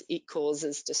case it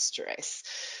causes distress.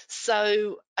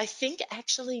 So I think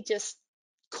actually just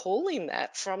calling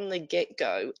that from the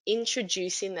get-go,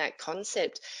 introducing that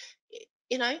concept,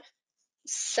 you know,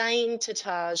 saying to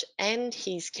Taj and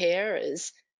his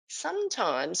carers,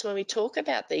 sometimes when we talk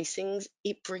about these things,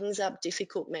 it brings up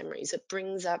difficult memories, it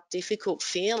brings up difficult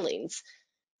feelings,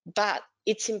 but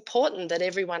it's important that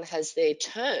everyone has their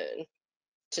turn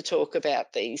to talk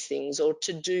about these things or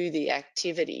to do the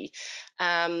activity.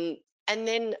 And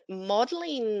then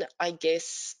modeling, I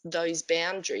guess, those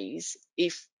boundaries,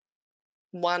 if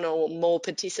one or more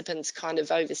participants kind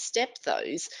of overstep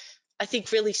those, I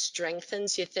think really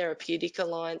strengthens your therapeutic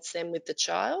alliance then with the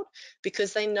child,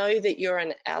 because they know that you're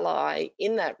an ally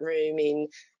in that room in,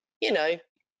 you know,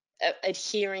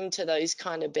 adhering to those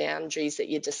kind of boundaries that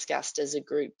you discussed as a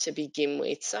group to begin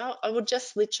with. So I would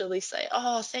just literally say,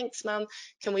 oh, thanks, Mum.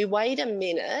 Can we wait a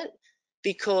minute?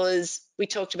 Because we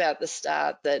talked about at the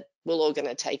start that we're all going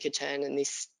to take a turn, and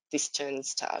this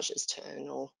turns Taj's turn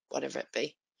or whatever it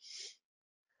be.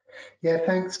 Yeah,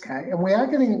 thanks, Kate. And we are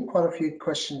getting quite a few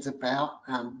questions about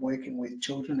working with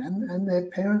children and their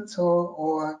parents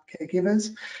or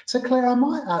caregivers. So Claire, I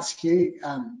might ask you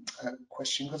a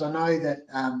question, because I know that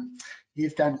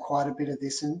you've done quite a bit of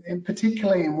this, and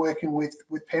particularly in working with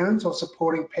parents or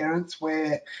supporting parents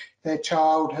where their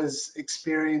child has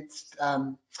experienced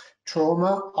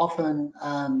trauma, often,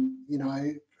 you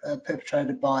know,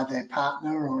 perpetrated by their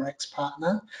partner or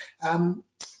ex-partner.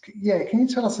 Yeah, can you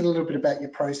tell us a little bit about your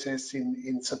process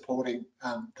in supporting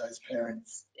those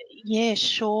parents? Yeah,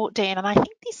 sure, Dan. And I think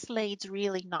this leads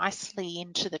really nicely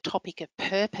into the topic of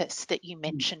purpose that you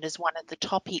mentioned as one of the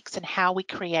topics, and how we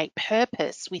create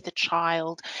purpose with a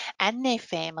child and their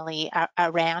family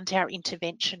around our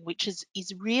intervention, which is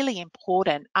really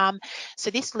important.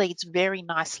 So this leads very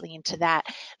nicely into that,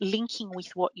 linking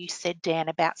with what you said, Dan,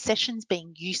 about sessions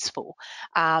being useful,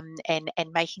 and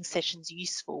making sessions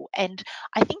useful. And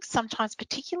I think sometimes,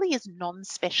 particularly as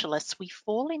non-specialists, we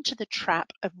fall into the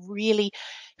trap of really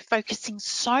focusing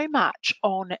so much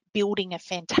on building a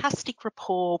fantastic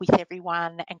rapport with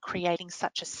everyone and creating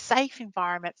such a safe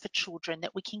environment for children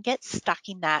that we can get stuck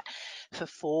in that for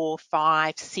 4,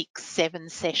 5, 6, 7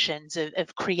 sessions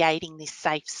of creating this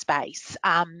safe space.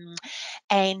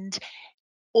 And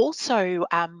also,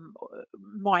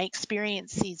 my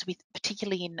experience is with,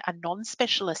 particularly in a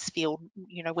non-specialist field,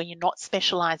 you know, when you're not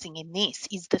specialising in this,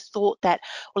 is the thought that,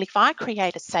 well, if I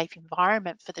create a safe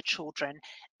environment for the children,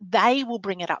 they will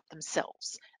bring it up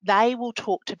themselves. They will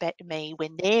talk to me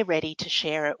when they're ready to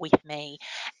share it with me.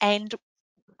 And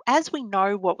as we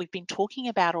know, what we've been talking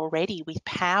about already with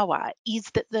power is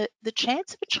that the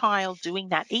chance of a child doing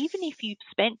that, even if you've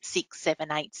spent 6,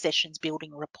 7, 8 sessions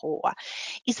building rapport,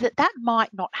 is that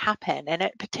might not happen, and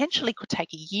it potentially could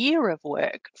take a year of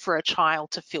work for a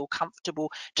child to feel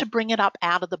comfortable to bring it up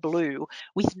out of the blue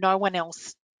with no one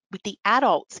else with the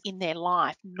adults in their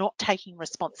life not taking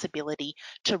responsibility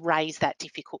to raise that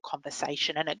difficult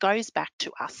conversation. And it goes back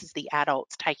to us as the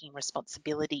adults taking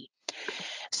responsibility.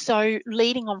 So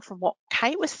leading on from what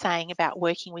Kate was saying about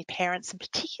working with parents, and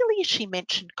particularly as she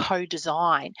mentioned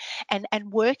co-design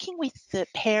and working with the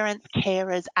parents,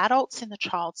 carers, adults in the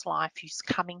child's life who's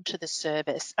coming to the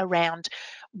service around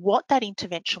what that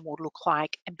intervention will look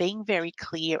like and being very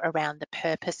clear around the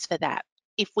purpose for that.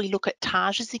 If we look at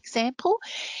Taj's example,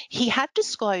 he had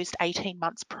disclosed 18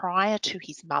 months prior to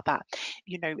his mother.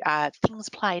 Things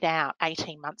played out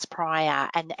 18 months prior,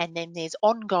 and then there's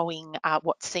ongoing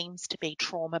what seems to be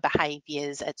trauma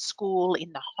behaviours at school,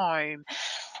 in the home,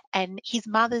 and his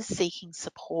mother's seeking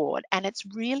support. And it's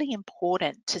really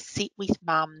important to sit with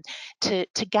mum to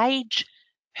gauge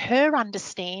her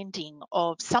understanding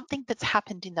of something that's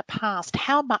happened in the past.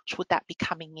 How much would that be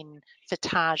coming in for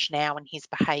Taj now and his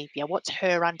behaviour? What's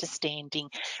her understanding?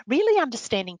 Really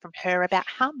understanding from her about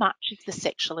how much is the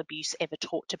sexual abuse ever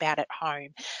talked about at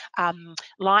home.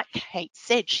 Like Kate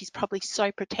said, she's probably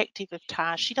so protective of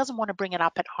Taj. She doesn't want to bring it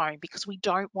up at home because we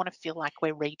don't want to feel like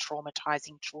we're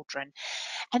re-traumatising children.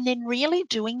 And then really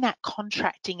doing that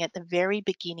contracting at the very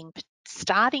beginning,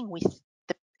 starting with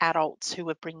the adults who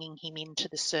are bringing him into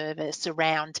the service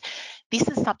around, this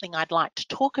is something I'd like to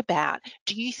talk about.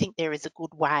 Do you think there is a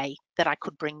good way that I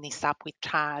could bring this up with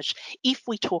Taj? If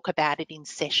we talk about it in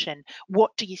session,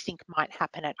 what do you think might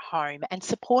happen at home? And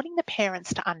supporting the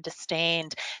parents to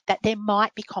understand that there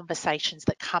might be conversations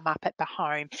that come up at the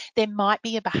home. There might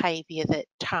be a behaviour that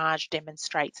Taj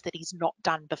demonstrates that he's not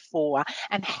done before,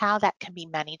 and how that can be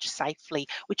managed safely,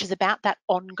 which is about that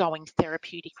ongoing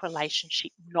therapeutic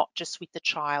relationship, not just with the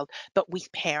child, but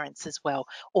with parents as well,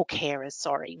 or carers,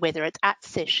 sorry, whether it's at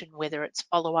session, whether it's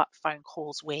follow-up phone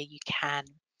calls where you can.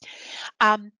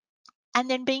 And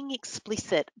then being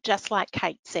explicit, just like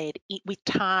Kate said, with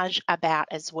Taj about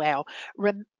as well,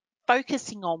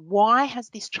 focusing on why has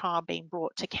this child been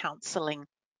brought to counselling.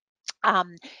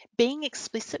 Being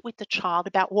explicit with the child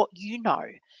about what you know.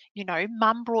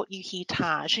 Mum brought you here,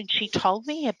 Taj, and she told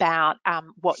me about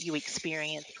what you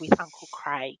experienced with Uncle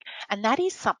Craig. And that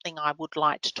is something I would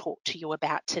like to talk to you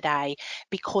about today,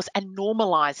 and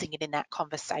normalising it in that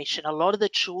conversation. A lot of the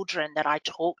children that I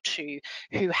talk to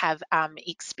who have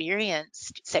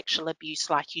experienced sexual abuse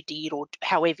like you did, or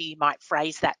however you might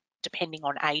phrase that, depending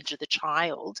on age of the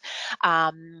child,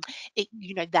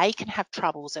 they can have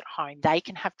troubles at home, they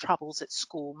can have troubles at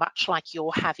school, much like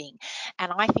you're having.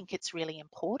 And I think it's really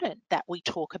important that we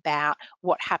talk about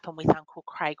what happened with Uncle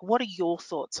Craig. What are your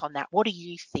thoughts on that? What do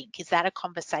you think? Is that a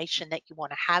conversation that you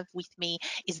want to have with me?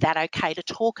 Is that okay to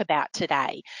talk about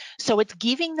today? So it's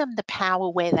giving them the power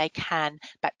where they can,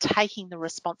 but taking the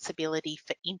responsibility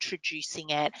for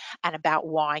introducing it and about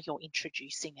why you're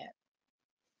introducing it.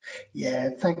 Yeah,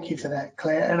 thank you for that,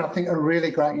 Claire. And I think a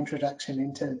really great introduction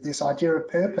into this idea of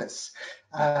purpose,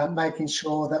 making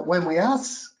sure that when we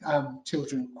ask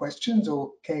children questions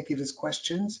or caregivers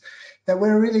questions, that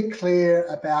we're really clear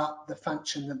about the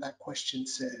function that that question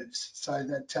serves, so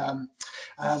that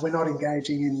we're not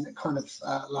engaging in kind of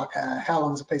like a how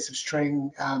long's a piece of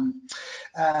string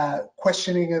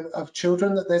questioning of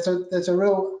children, that there's a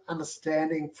real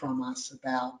understanding from us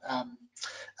about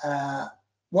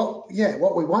what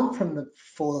we want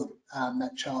for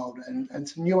that child, and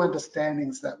some new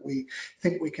understandings that we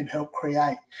think we can help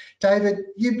create. David,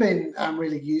 you've been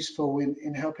really useful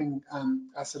in helping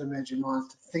us at Emerging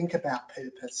Minds to think about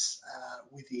purpose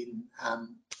within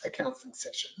a counselling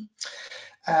session.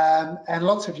 And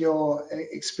lots of your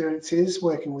experiences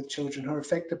working with children who are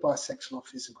affected by sexual or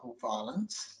physical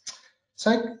violence.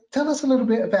 So tell us a little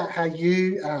bit about how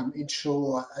you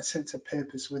ensure a sense of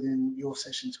purpose within your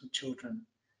sessions with children.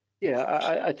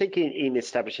 Yeah, I think in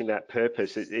establishing that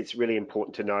purpose, it's really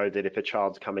important to know that if a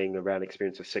child's coming around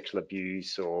experience of sexual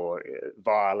abuse or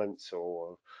violence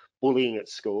or bullying at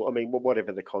school, I mean,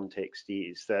 whatever the context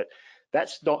is,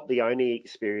 that's not the only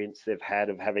experience they've had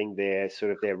of having their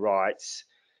rights,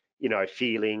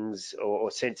 feelings or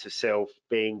sense of self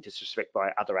being disrespected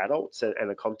by other adults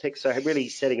and a context. So really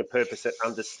setting a purpose that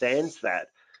understands that.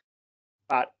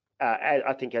 But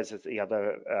I think, as the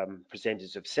other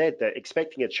presenters have said, that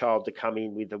expecting a child to come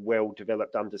in with a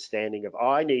well-developed understanding of,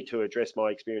 I need to address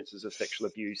my experiences of sexual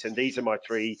abuse, and these are my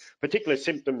 3 particular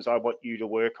symptoms I want you to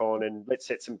work on, and let's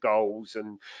set some goals,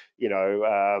 and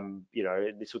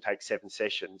this will take 7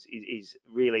 sessions, is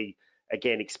really,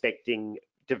 again, expecting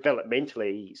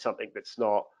developmentally something that's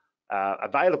not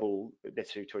available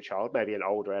necessarily to a child. Maybe an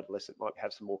older adolescent might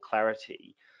have some more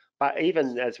clarity. But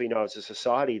even as we know as a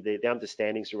society, the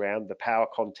understandings around the power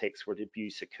context where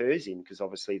abuse occurs in, because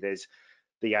obviously there's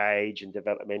the age and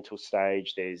developmental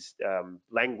stage. There's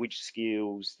language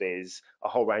skills, there's a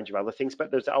whole range of other things,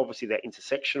 but there's obviously that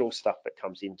intersectional stuff that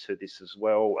comes into this as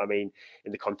well. I mean,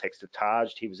 in the context of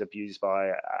Taj, he was abused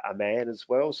by a man as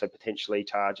well, so potentially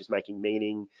Taj is making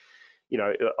meaning, you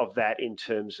know, of that in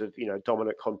terms of, you know,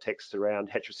 dominant context around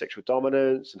heterosexual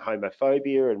dominance and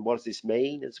homophobia, and what does this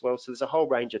mean as well. So there's a whole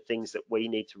range of things that we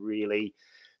need to really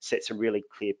set some really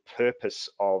clear purpose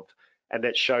of, and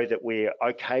that show that we're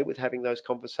okay with having those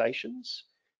conversations,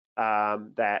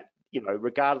 that, you know,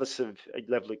 regardless of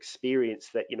level of experience,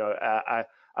 that, you know,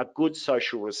 a good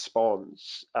social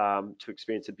response to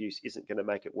experience abuse isn't going to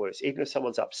make it worse. Even if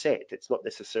someone's upset, it's not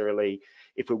necessarily,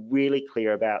 if we're really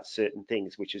clear about certain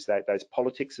things, which is that those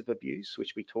politics of abuse,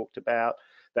 which we talked about,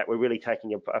 that we're really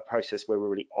taking a process where we're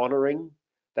really honouring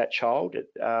that child,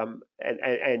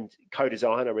 and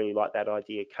co-design, I really like that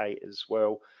idea, Kate, as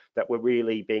well, that we're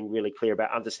really being really clear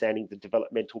about understanding the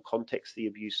developmental context the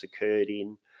abuse occurred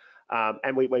in,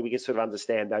 and when we can sort of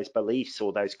understand those beliefs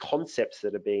or those concepts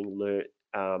that are being learnt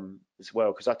as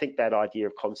well, because I think that idea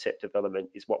of concept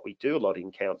development is what we do a lot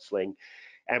in counselling,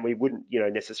 and we wouldn't, you know,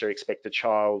 necessarily expect a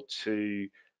child to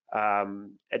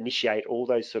initiate all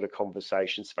those sort of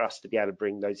conversations for us to be able to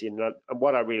bring those in. And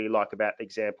what I really like about the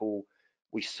example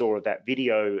we saw of that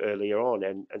video earlier on,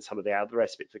 and some of the other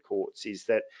aspects of courts, is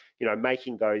that, you know,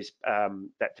 making those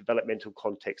that developmental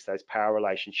context, those power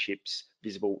relationships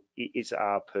visible is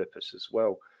our purpose as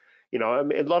well. You know, I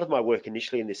mean, a lot of my work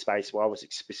initially in this space, well, I was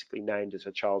explicitly named as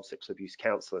a child sexual abuse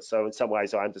counsellor. So in some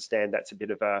ways, I understand that's a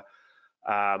bit of a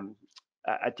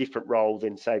different role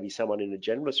than, say, someone in a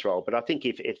generalist role. But I think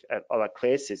if like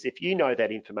Claire says, if you know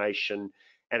that information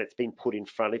and it's been put in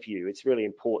front of you, it's really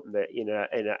important that in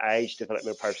an age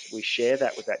developmental process, we share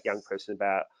that with that young person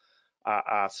about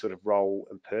our sort of role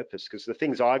and purpose. Because the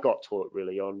things I got taught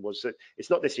really on was that it's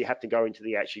not necessarily you have to go into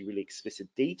the actually really explicit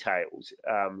details,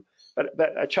 but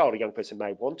a child or young person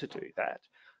may want to do that.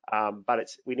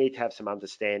 But we need to have some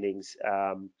understandings.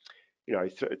 You know,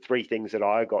 three things that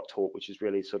I got taught, which is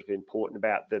really sort of important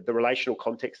about the relational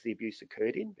context the abuse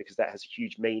occurred in, because that has a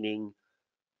huge meaning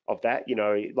of that. You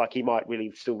know, like he might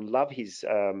really still love his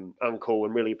uncle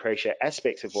and really appreciate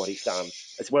aspects of what he's done,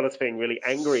 as well as being really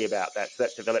angry about that. So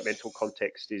that developmental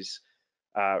context is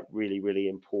really, really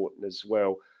important as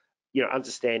well. You know,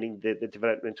 understanding the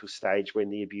developmental stage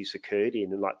when the abuse occurred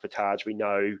in, and like for Taj, we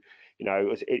know, you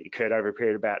know, it occurred over a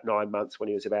period of about 9 months when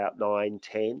he was about 9,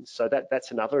 10. So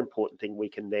that's another important thing we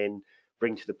can then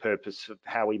bring to the purpose of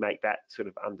how we make that sort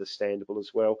of understandable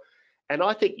as well. And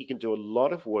I think you can do a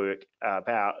lot of work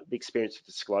about the experience of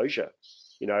disclosure.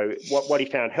 You know, what he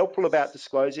found helpful about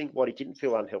disclosing, what he didn't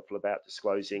feel unhelpful about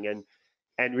disclosing,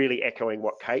 and really echoing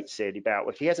what Kate said about,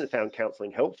 well, if he hasn't found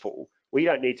counselling helpful, we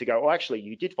don't need to go, oh, actually,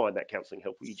 you did find that counselling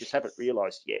helpful, you just haven't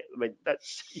realised yet. I mean,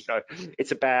 that's, you know,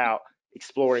 it's about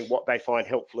exploring what they find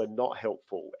helpful and not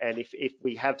helpful. And if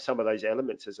we have some of those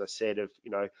elements, as I said, of,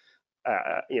 you know,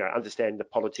 understanding the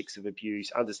politics of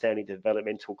abuse, understanding the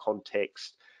developmental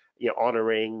context, you know,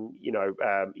 honouring, you know,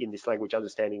 in this language,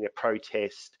 understanding their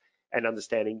protest, and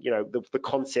understanding, you know, the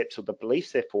concepts or the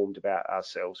beliefs they're formed about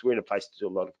ourselves, we're in a place to do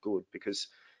a lot of good. Because,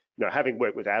 you know, having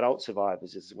worked with adult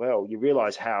survivors as well, you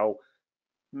realise how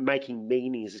making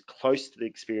meaning as close to the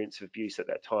experience of abuse at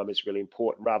that time is really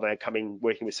important, rather than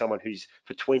working with someone who's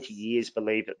for 20 years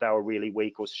believed that they were really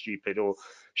weak or stupid, or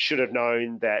should have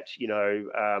known that, you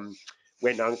know,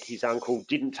 when his uncle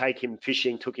didn't take him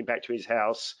fishing, took him back to his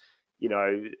house, you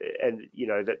know, and, you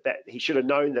know, that he should have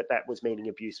known that was meaning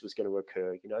abuse was going to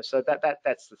occur, you know. So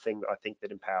that's the thing that I think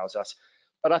that empowers us.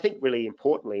 But I think really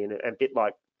importantly, and a bit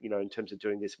like, you know, in terms of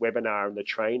doing this webinar and the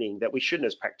training, that we shouldn't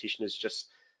as practitioners just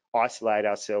isolate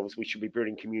ourselves. We should be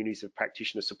building communities of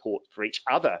practitioner support for each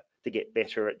other to get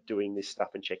better at doing this stuff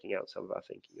and checking out some of our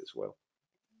thinking as well.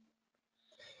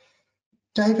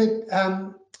 David,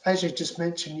 as you just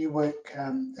mentioned, you work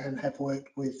and have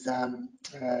worked with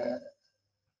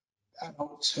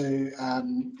adults who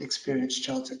experience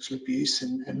child sexual abuse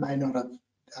and may not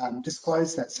have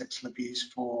disclosed that sexual abuse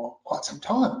for quite some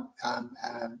time,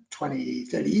 20,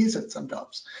 30 years at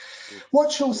sometimes.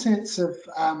 What's your sense of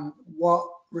what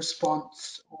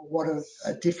response, or what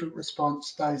a different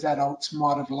response those adults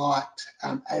might have liked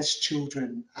as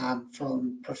children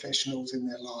from professionals in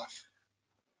their life?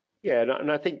 Yeah,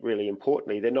 and I think really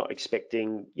importantly, they're not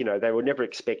expecting, you know, they were never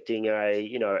expecting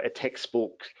a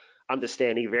textbook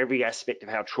understanding of every aspect of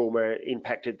how trauma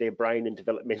impacted their brain and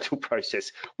developmental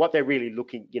process. What they're really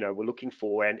we're looking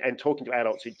for, and talking to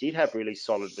adults who did have really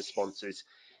solid responses,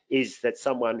 is that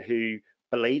someone who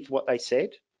believed what they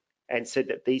said and said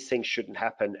that these things shouldn't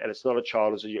happen, and it's not a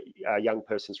child or a young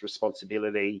person's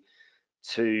responsibility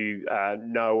to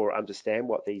know or understand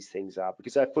what these things are.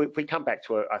 Because if we come back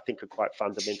to, I think, a quite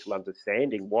fundamental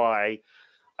understanding why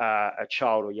a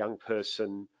child or young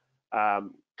person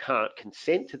can't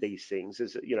consent to these things,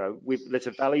 is that, you know, there's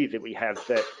a value that we have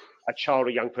that a child or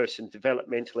young person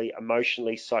developmentally,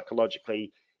 emotionally,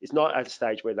 psychologically is not at a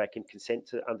stage where they can consent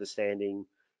to understanding,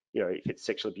 you know, if it's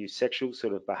sexual abuse, sexual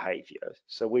sort of behavior.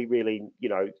 So we really, you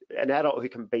know, an adult who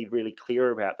can be really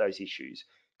clear about those issues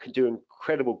can do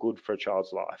incredible good for a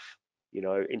child's life, you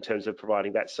know, in terms of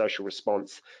providing that social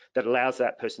response that allows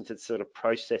that person to sort of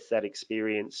process that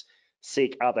experience,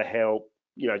 seek other help,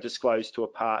 you know, disclose to a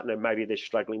partner. Maybe they're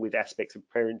struggling with aspects of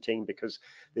parenting because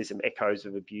there's some echoes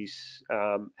of abuse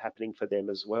happening for them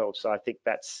as well. So I think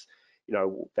that's, you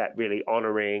know, that really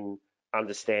honouring,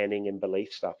 understanding and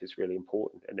belief stuff is really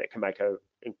important, and it can make an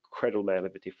incredible amount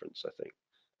of a difference, I think.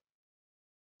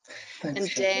 Thanks,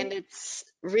 And Dan, it's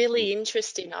really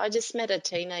interesting. I just met a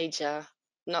teenager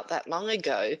not that long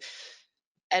ago,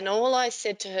 and all I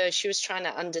said to her, she was trying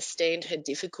to understand her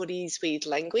difficulties with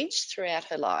language throughout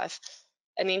her life.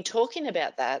 And in talking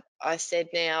about that, I said,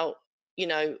 now, you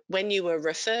know, when you were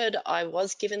referred, I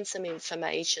was given some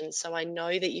information. So I know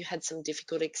that you had some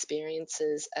difficult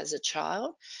experiences as a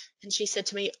child. And she said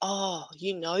to me, oh,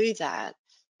 you know that?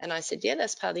 And I said, yeah,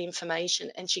 that's part of the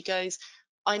information. And she goes,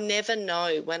 I never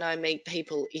know when I meet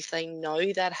people if they know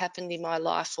that happened in my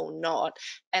life or not.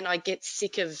 And I get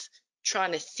sick of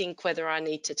trying to think whether I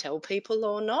need to tell people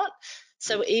or not.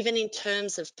 So even in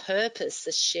terms of purpose,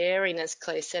 the sharing, as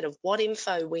Claire said, of what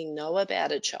info we know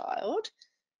about a child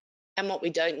and what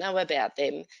we don't know about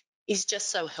them is just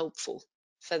so helpful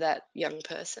for that young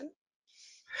person.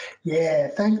 Yeah,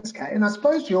 thanks, Kate. And I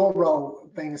suppose your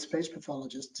role being a speech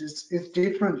pathologist is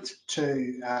different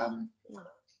to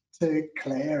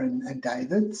Claire and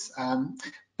David's,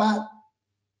 but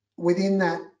within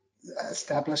that,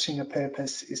 establishing a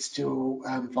purpose is still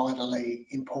vitally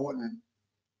important.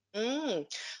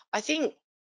 I think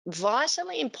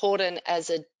vitally important as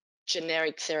a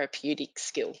generic therapeutic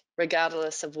skill,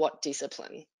 regardless of what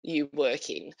discipline you work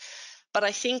in. But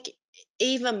I think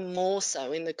even more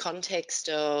so in the context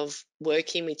of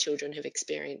working with children who've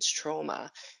experienced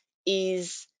trauma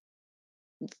is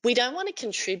we don't want to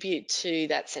contribute to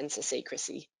that sense of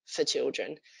secrecy for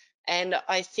children. And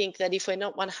I think that if we're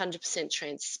not 100%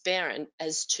 transparent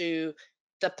as to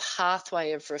the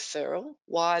pathway of referral,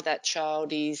 why that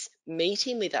child is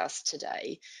meeting with us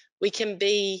today, we can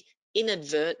be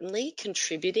inadvertently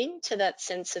contributing to that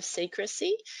sense of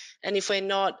secrecy. And if we're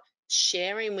not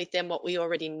sharing with them what we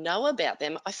already know about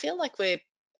them, I feel like we're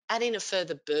adding a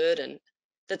further burden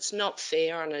that's not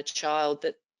fair on a child,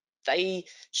 that they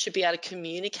should be able to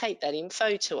communicate that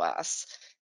info to us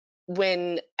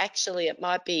when actually it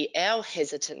might be our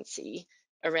hesitancy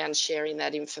around sharing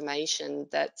that information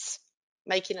that's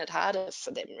making it harder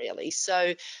for them, really.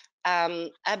 So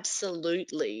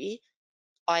absolutely,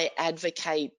 I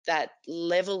advocate that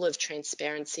level of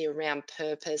transparency around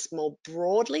purpose more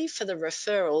broadly for the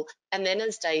referral, and then,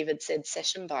 as David said,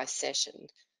 session by session,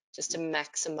 just to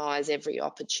maximise every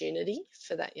opportunity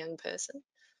for that young person.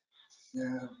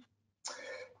 Yeah.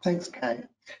 Thanks, Kate.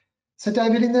 So,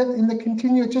 David, in the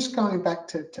continue, just going back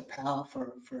to power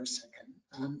for a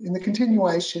second, in the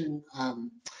continuation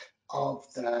of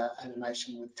the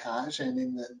animation with Taj and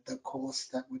in the course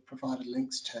that we provided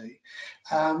links to,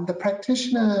 the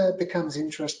practitioner becomes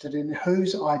interested in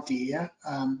whose idea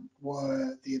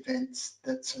were the events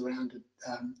that surrounded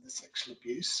the sexual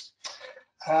abuse.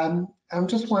 I'm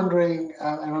just wondering,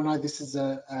 and I know this is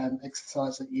an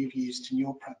exercise that you've used in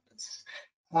your practice,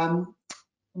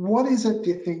 what is it, do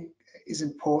you think, is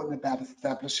important about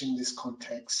establishing this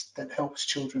context that helps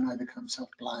children overcome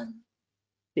self-blame?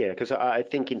 Yeah, because I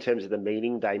think in terms of the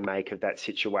meaning they make of that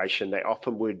situation, they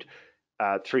often would,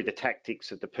 through the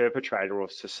tactics of the perpetrator or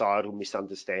societal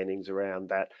misunderstandings around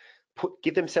that,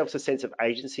 give themselves a sense of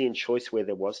agency and choice where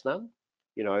there was none.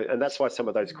 You know, and that's why some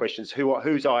of those questions,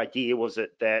 whose idea was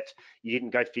it that you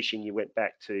didn't go fishing, you went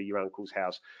back to your uncle's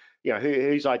house? You know,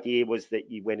 whose idea was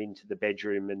that you went into the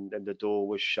bedroom and the door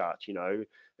was shut? You know,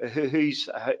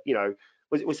 you know,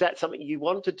 was that something you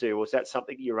wanted to do, or was that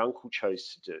something your uncle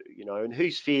chose to do? You know, and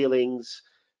whose feelings,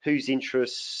 whose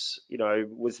interests, you know,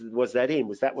 was that in?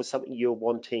 Was something you're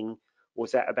wanting?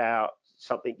 Was that about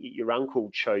something your uncle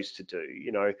chose to do?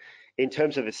 You know, in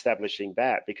terms of establishing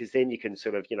that, because then you can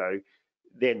sort of, you know,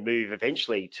 then move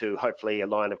eventually to hopefully a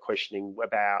line of questioning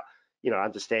about, you know,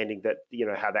 understanding that, you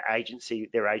know, how their agency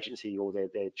or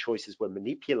their choices were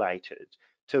manipulated,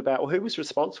 to about, well, who was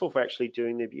responsible for actually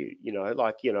doing the abuse? You know,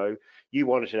 like, you know, you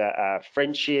wanted a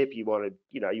friendship, you wanted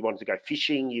to go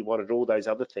fishing, you wanted all those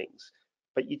other things,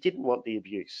 but you didn't want the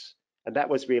abuse. And that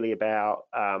was really about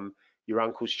your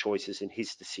uncle's choices and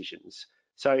his decisions.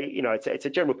 So, you know, it's a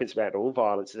general principle about all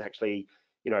violence is actually,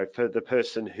 you know, for the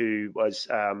person who was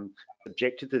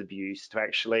subjected to the abuse to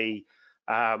actually,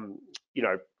 you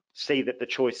know, see that the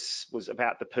choice was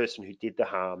about the person who did the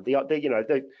harm. You know,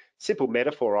 the simple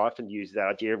metaphor I often use that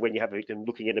idea of when you have a victim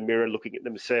looking in a mirror, looking at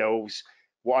themselves,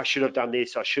 well, I should have done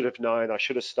this, I should have known, I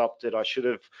should have stopped it, I should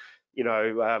have, you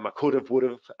know, I could have, would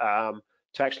have,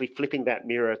 to actually flipping that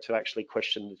mirror to actually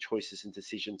question the choices and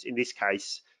decisions. In this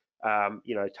case,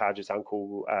 you know, Taj's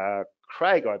uncle,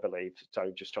 Craig, I believe,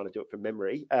 so just trying to do it from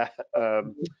memory.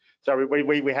 So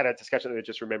we had a discussion,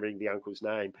 just remembering the uncle's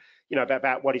name, you know,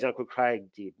 about what his uncle Craig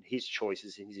did, his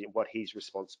choices, and what he's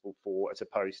responsible for, as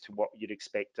opposed to what you'd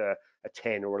expect a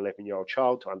 10 or 11-year-old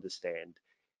child to understand,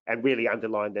 and really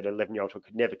underline that an 11-year-old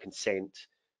could never consent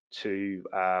to,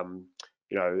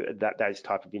 you know, those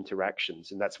type of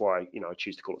interactions. And that's why, you know, I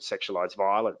choose to call it sexualized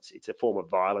violence. It's a form of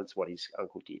violence, what his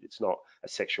uncle did. It's not a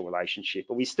sexual relationship.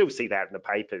 But we still see that in the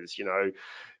papers, you know,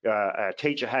 a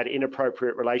teacher had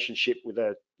inappropriate relationship with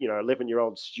a, you know,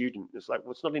 11-year-old student. It's like,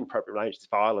 well, it's not inappropriate relationship, it's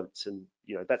violence. And,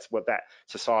 you know, that's what that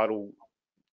societal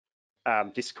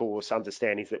discourse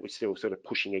understandings that we're still sort of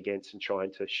pushing against and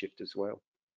trying to shift as well.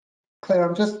 Claire,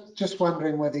 I'm just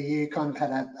wondering whether you kind of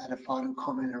had a final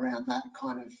comment around that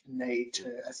kind of need to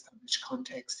establish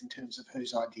context in terms of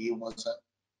whose idea was it?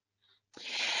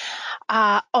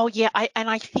 Oh yeah,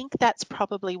 I think that's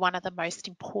probably one of the most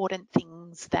important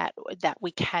things that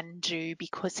we can do,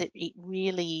 because it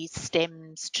really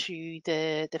stems to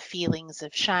the feelings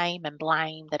of shame and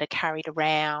blame that are carried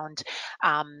around,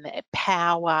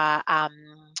 power,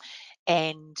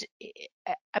 and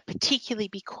particularly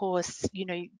because, you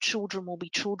know, children will be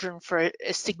children for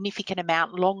a significant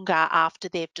amount longer after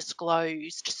they've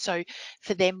disclosed. So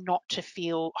for them not to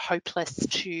feel hopeless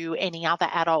to any other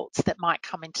adults that might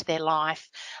come into their life,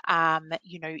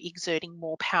 you know, exerting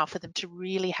more power, for them to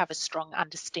really have a strong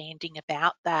understanding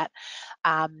about that,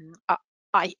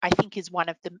 I think is one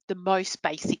of the most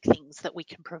basic things that we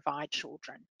can provide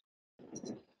children.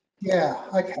 Yeah,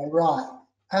 okay, right.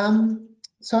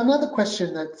 So another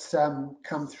question that's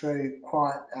come through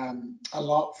quite a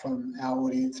lot from our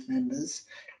audience members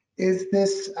is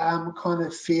this kind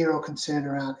of fear or concern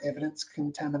around evidence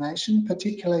contamination,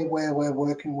 particularly where we're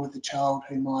working with a child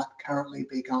who might currently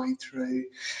be going through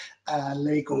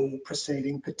legal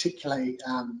proceeding, particularly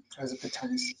as it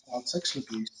pertains to child sexual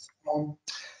abuse.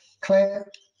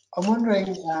 Claire, I'm wondering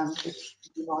if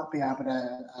you might be able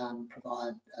to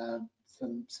provide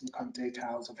some kind of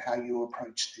details of how you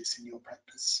approach this in your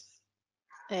practice.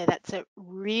 Yeah, that's a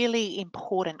really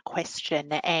important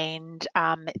question, and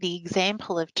the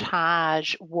example of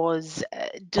Taj was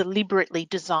deliberately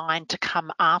designed to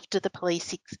come after the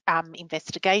police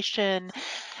investigation,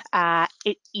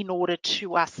 in order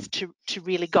to us to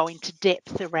really go into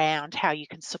depth around how you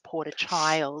can support a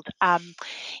child.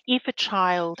 If a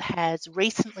child has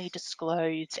recently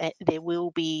disclosed, there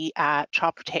will be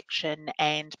child protection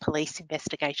and police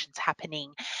investigations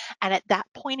happening. And at that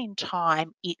point in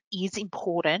time, it is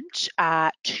important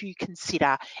to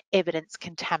consider evidence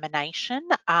contamination.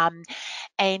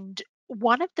 And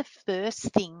one of the first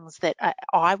things that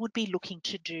I would be looking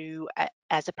to do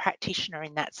as a practitioner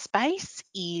in that space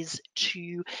is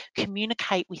to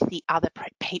communicate with the other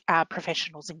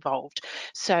professionals involved.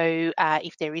 So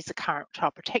if there is a current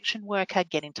child protection worker,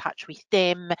 get in touch with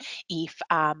them. If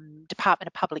Department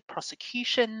of Public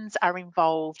Prosecutions are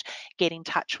involved, get in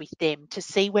touch with them to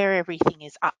see where everything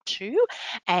is up to,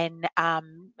 and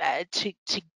to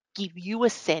give you a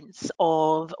sense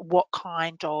of what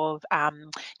kind of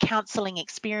counselling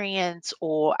experience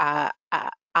or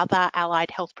other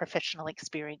allied health professional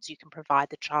experience you can provide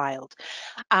the child.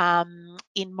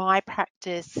 In my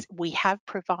practice, we have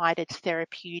provided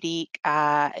therapeutic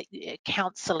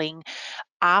counselling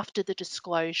after the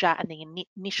disclosure and the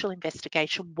initial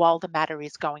investigation while the matter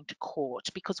is going to court,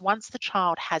 because once the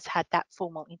child has had that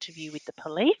formal interview with the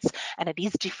police, and it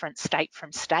is different state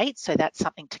from state, so that's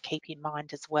something to keep in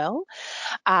mind as well.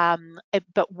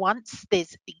 But once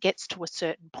it gets to a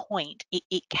certain point,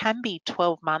 it can be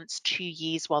 12 months, 2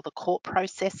 years while the court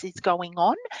process is going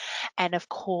on. And of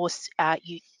course,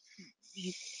 you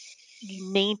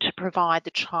need to provide the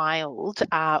child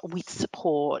with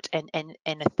support and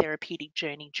a therapeutic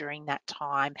journey during that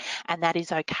time. And that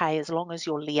is okay as long as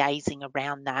you're liaising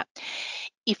around that.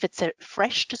 If it's a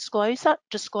fresh disclosure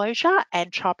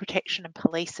and Child Protection and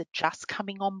Police are just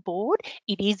coming on board,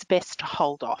 it is best to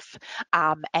hold off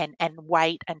and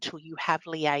wait until you have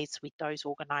liaised with those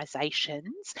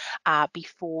organisations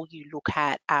before you look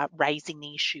at raising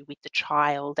the issue with the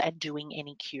child and doing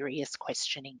any curious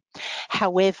questioning.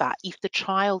 However, if the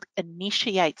child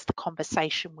initiates the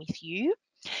conversation with you,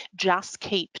 just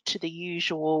keep to the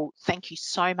usual, thank you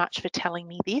so much for telling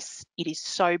me this. It is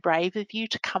so brave of you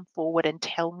to come forward and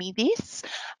tell me this.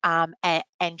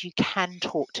 And you can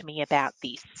talk to me about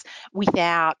this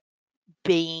without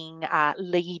being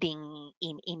leading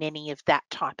in any of that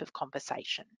type of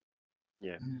conversation.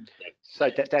 Yeah.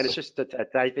 So Dan, it's just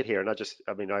David here, and I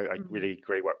Mm-hmm. really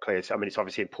agree what Claire said. I mean, it's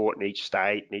obviously important. Each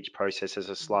state and each process has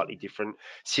a slightly different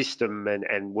system,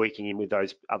 and working in with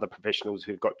those other professionals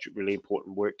who've got really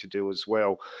important work to do as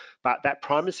well. But that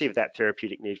primacy of that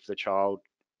therapeutic need for the child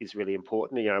is really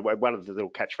important. You know, one of the little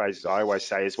catchphrases I always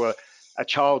say is, well, a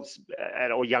child's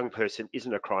or young person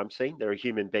isn't a crime scene. They're a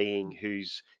human being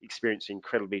who's experiencing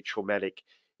incredibly traumatic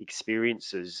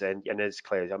experiences, and as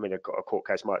Claire, I mean, a court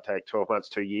case might take 12 months,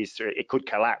 2 years, it could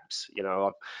collapse,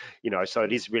 so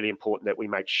it is really important that we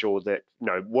make sure that,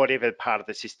 whatever part of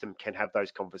the system can have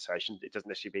those conversations, it doesn't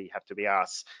necessarily have to be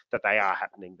us, that they are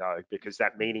happening though, because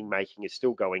that meaning making is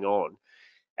still going on,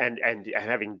 and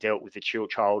having dealt with the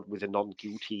child with a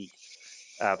non-guilty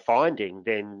finding,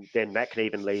 then that can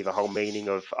even leave a whole meaning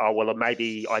of, oh, well,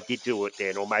 maybe I did do it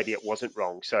then, or maybe it wasn't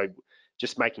wrong. So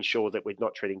just making sure that we're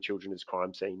not treating children as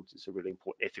crime scenes is a really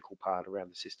important ethical part around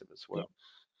the system as well.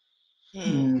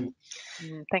 Mm.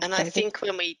 Thanks, And I David. think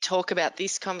when we talk about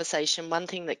this conversation, one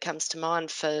thing that comes to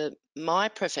mind for my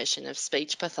profession of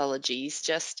speech pathology is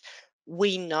just,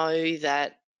 we know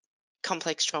that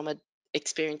complex trauma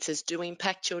experiences do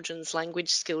impact children's language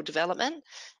skill development,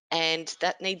 and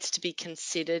that needs to be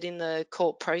considered in the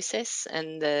court process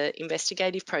and the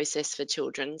investigative process for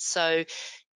children. So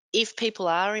if people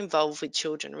are involved with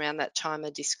children around that time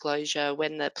of disclosure,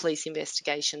 when the police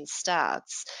investigation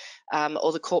starts,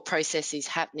 or the court process is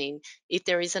happening, if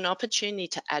there is an opportunity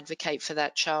to advocate for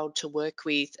that child to work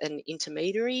with an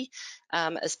intermediary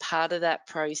as part of that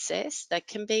process, that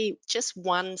can be just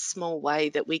one small way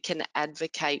that we can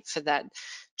advocate for that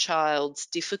child's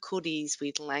difficulties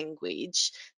with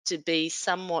language to be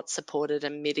somewhat supported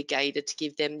and mitigated, to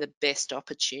give them the best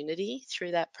opportunity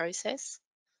through that process.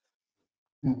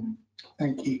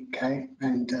 Thank you, Kate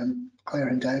and Claire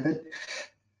and David.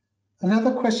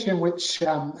 Another question which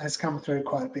has come through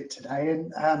quite a bit today,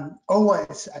 and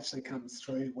always actually comes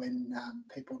through when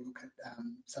people look at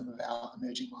some of our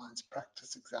emerging minds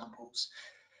practice examples,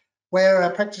 where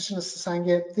our practitioners are saying,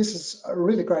 yeah, this is a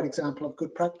really great example of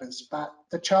good practice, but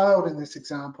the child in this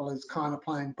example is kind of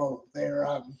playing ball.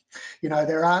 They're,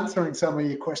 they're answering some of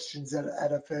your questions at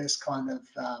a first kind of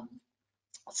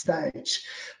stage.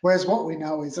 Whereas what we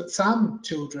know is that some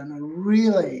children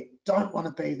really don't want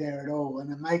to be there at all, and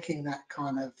are making that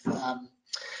kind of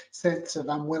sense of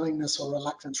unwillingness or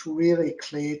reluctance really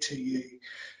clear to you.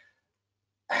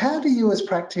 How do you as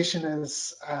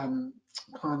practitioners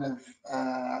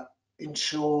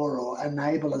ensure or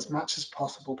enable as much as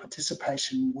possible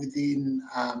participation within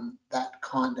that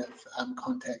kind of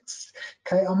context?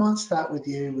 Kate, I might start with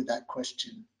you with that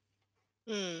question.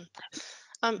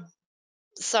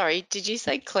 Sorry, did you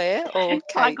say Claire or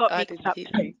Kate? I got mixed up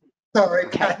too. Sorry,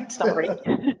 Kate. Sorry.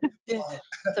 Yeah,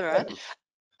 it's all right.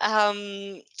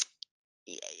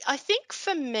 I think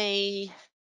for me,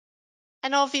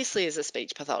 and obviously as a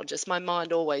speech pathologist, my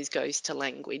mind always goes to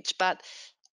language, but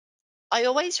I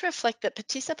always reflect that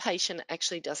participation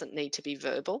actually doesn't need to be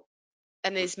verbal.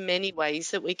 And there's many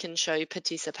ways that we can show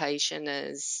participation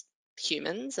as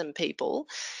humans and people.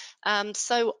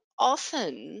 So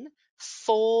often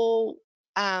for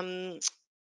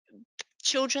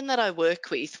children that I work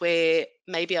with, where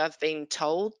maybe I've been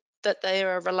told that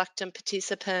they're a reluctant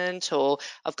participant, or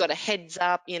I've got a heads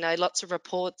up, lots of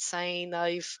reports saying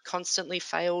they've constantly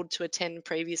failed to attend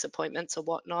previous appointments or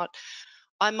whatnot,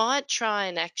 I might try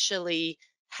and actually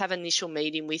have an initial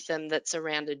meeting with them that's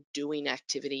around a doing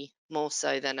activity more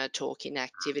so than a talking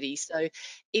activity. So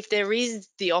if there is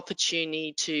the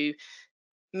opportunity to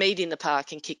meet in the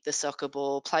park and kick the soccer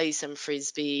ball, play some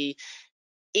frisbee,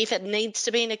 if it needs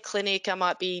to be in a clinic, I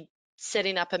might be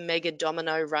setting up a mega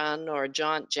domino run or a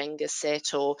giant Jenga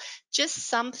set, or just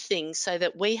something so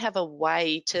that we have a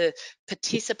way to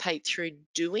participate through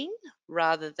doing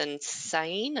rather than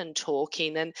saying and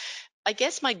talking. And I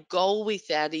guess my goal with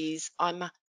that is I'm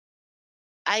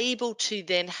able to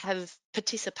then have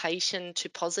participation to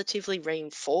positively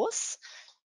reinforce,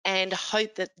 and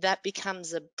hope that that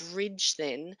becomes a bridge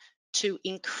then to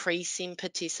increasing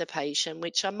participation,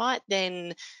 which I might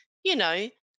then, you know,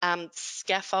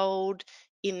 scaffold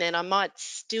in that I might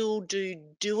still do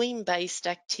doing-based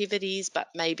activities, but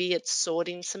maybe it's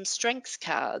sorting some strengths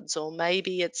cards, or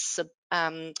maybe it's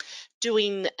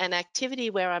doing an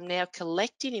activity where I'm now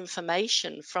collecting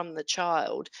information from the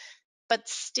child, but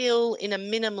still in a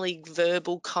minimally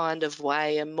verbal kind of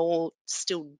way, and more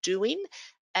still doing,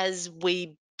 as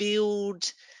we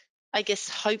build, I guess,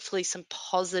 hopefully some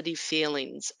positive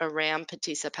feelings around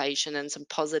participation and some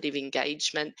positive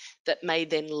engagement that may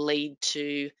then lead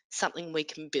to something we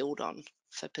can build on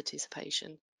for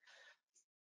participation.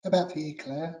 How about for you,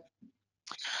 Claire?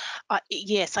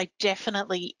 Yes, I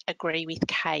definitely agree with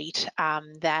Kate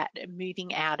that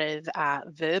moving out of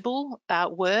verbal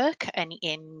work and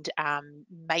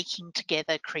making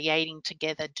together, creating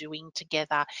together, doing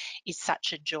together is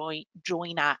such a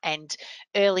joiner. And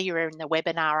earlier in the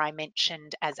webinar, I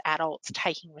mentioned as adults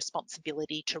taking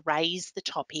responsibility to raise the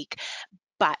topic,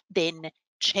 but then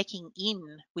checking in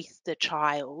with the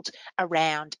child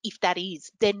around if that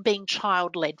is then being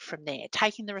child-led from there,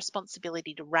 taking the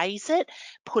responsibility to raise it,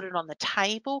 put it on the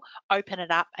table, open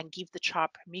it up and give the child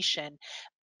permission.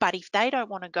 But if they don't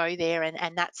want to go there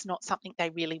and that's not something they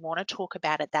really want to talk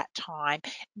about at that time,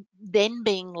 then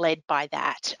being led by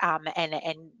that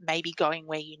and maybe going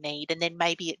where you need. And then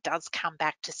maybe it does come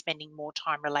back to spending more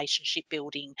time relationship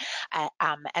building,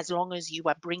 as long as you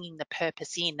are bringing the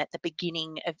purpose in at the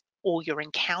beginning of all your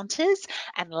encounters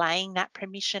and laying that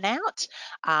permission out.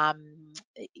 And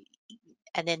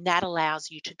then that allows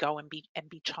you to go and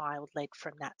be child-led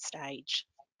from that stage.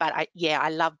 But I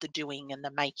love the doing and the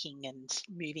making and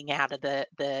moving out of the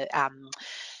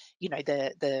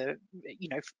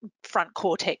front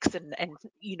cortex and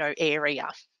area.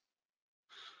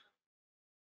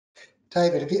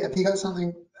 David, have you got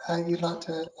something you'd like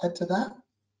to add to that?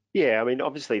 Yeah, I mean,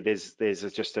 obviously there's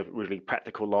just a really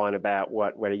practical line about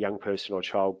when a young person or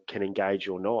child can engage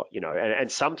or not, and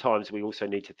sometimes we also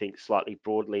need to think slightly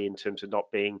broadly in terms of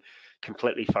not being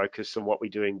completely focused on what we're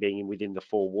doing being within the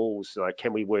four walls. Like,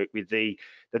 can we work with the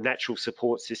natural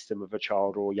support system of a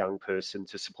child or a young person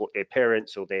to support their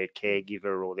parents or their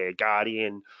caregiver or their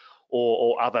guardian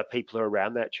or other people who are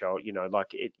around that child,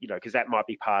 because that might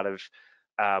be part of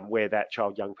where that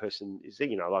child, young person is,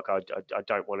 like I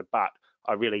don't want to, but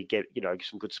I really get,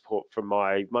 some good support from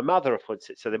my mother,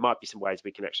 so there might be some ways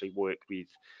we can actually work with,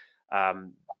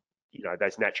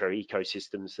 those natural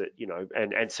ecosystems that,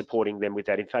 and supporting them with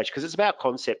that information, because it's about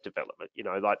concept development,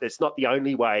 like that's not the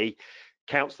only way.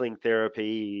 Counselling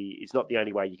therapy is not the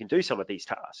only way you can do some of these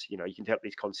tasks. You can develop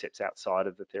these concepts outside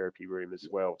of the therapy room as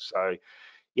well. So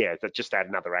yeah, that just add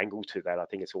another angle to that. I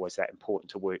think it's always that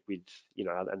important to work with,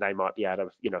 and they might be able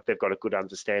to, if they've got a good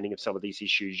understanding of some of these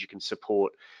issues, you can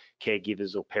support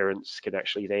caregivers or parents can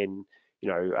actually then,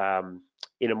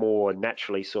 in a more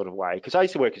naturally sort of way. Because I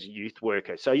used to work as a youth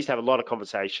worker, so I used to have a lot of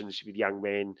conversations with young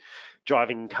men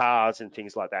driving cars and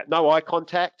things like that. No eye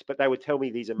contact, but they would tell me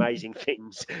these amazing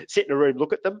things. Sit in a room,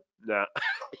 look at them.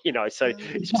 No, so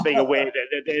it's just being aware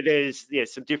that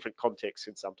there's some different contexts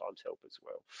can sometimes help as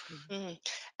well.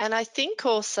 And I think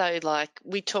also, like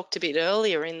we talked a bit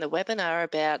earlier in the webinar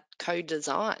about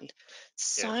co-design.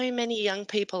 So many young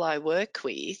people I work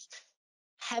with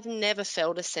have never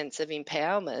felt a sense of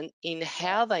empowerment in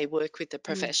how they work with the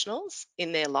professionals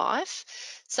in their life.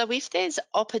 So if there's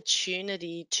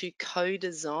opportunity to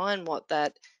co-design what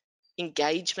that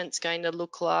engagement's going to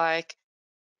look like,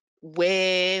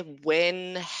 where,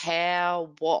 when,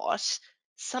 how, what,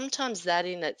 sometimes that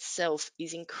in itself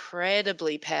is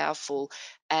incredibly powerful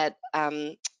at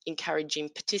encouraging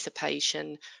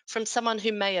participation from someone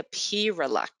who may appear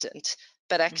reluctant,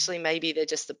 but actually maybe they're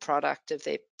just the product of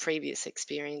their previous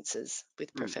experiences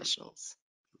with professionals.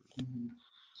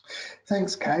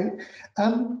 Thanks, Kate.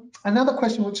 Another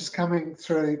question which is coming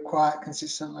through quite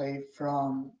consistently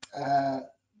from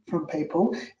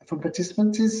people, from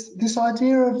participants, is this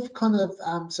idea of kind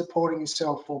of supporting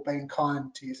yourself or being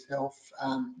kind to yourself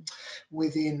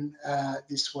within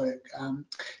this work.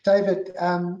 David,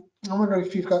 I wonder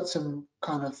if you've got some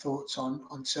kind of thoughts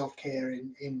on self-care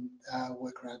in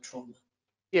work around trauma.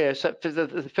 Yeah, so for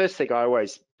the first thing I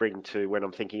always bring to when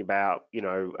I'm thinking about,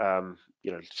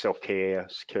 self-care,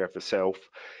 care of the self,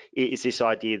 is this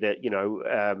idea that,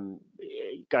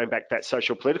 going back to that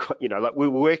social political, like we're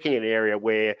working in an area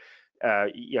where,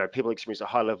 people experience a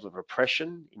high level of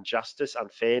oppression, injustice,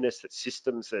 unfairness, that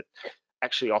systems that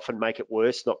actually often make it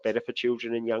worse, not better for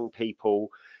children and young people.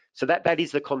 So that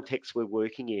is the context we're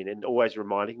working in, and always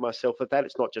reminding myself of that.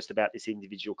 It's not just about this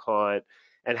individual client,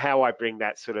 and how I bring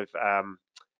that sort of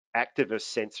activist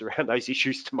sense around those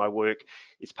issues to my work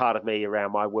is part of me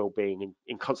around my well-being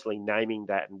and constantly naming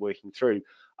that and working through.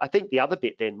 I think the other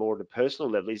bit then, more at a personal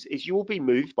level, is you will be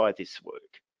moved by this work.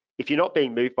 If you're not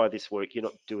being moved by this work, you're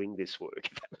not doing this work,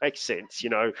 if that makes sense. You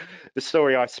know, the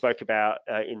story I spoke about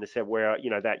in the set where, you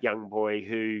know, that young boy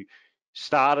who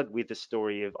started with the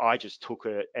story of I just took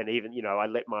it, and even, you know, I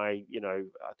let my, you know,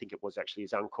 I think it was actually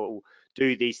his uncle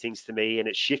do these things to me, and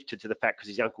it shifted to the fact because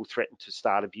his uncle threatened to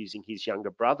start abusing his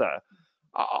younger brother.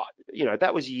 You know,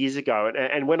 that was years ago,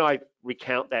 and when I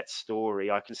recount that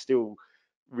story, I can still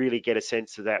really get a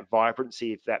sense of that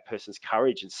vibrancy of that person's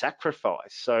courage and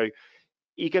sacrifice. So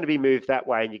you're going to be moved that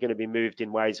way, and you're going to be moved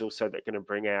in ways also that are going to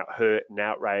bring out hurt and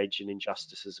outrage and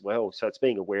injustice as well. So it's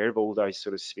being aware of all those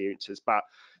sort of experiences. But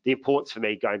the importance for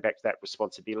me, going back to that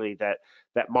responsibility,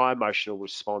 that my emotional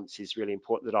response is really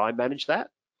important, that I manage that,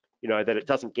 you know, that it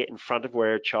doesn't get in front of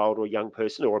where a child or a young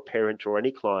person or a parent or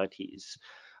any client is,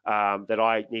 that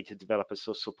I need to develop a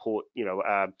sort of support, you know,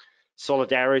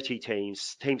 solidarity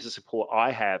teams of support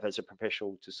I have as a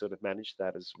professional to sort of manage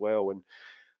that as well. And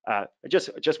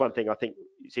just one thing I think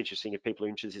it's interesting if people are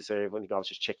interested in, one thing I was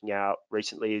just checking out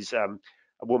recently is a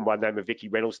woman by the name of Vicky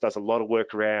Reynolds does a lot of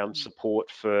work around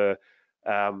support for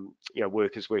you know,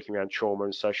 workers working around trauma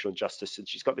and social injustice, and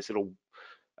she's got this little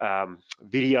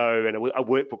video and a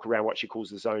workbook around what she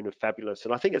calls the zone of fabulous,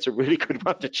 and I think it's a really good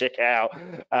one to check out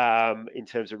in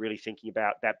terms of really thinking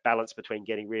about that balance between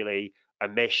getting really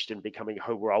enmeshed and becoming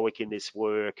heroic in this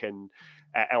work, and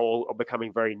or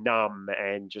becoming very numb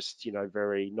and just, you know,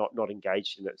 very not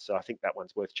engaged in it. So I think that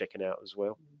one's worth checking out as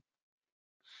well.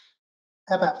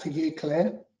 How about for you,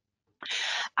 Claire?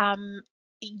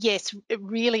 Yes,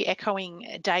 really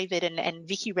echoing David, and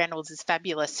Vicky Reynolds is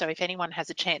fabulous. So if anyone has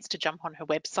a chance to jump on her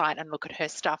website and look at her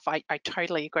stuff, I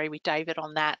totally agree with David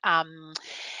on that.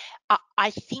 I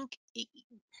think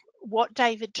what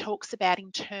David talks about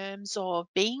in terms of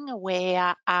being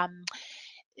aware,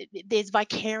 there's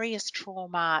vicarious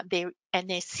trauma there and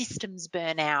there's systems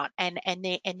burnout, and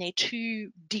they're two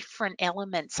different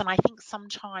elements, and I think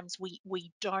sometimes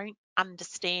we don't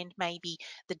understand maybe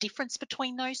the difference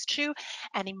between those two.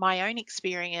 And in my own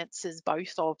experiences,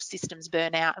 both of systems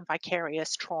burnout and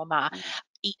vicarious trauma,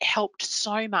 it helped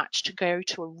so much to go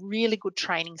to a really good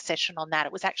training session on that.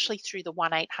 It was actually through the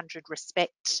 1-800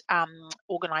 Respect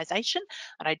organisation,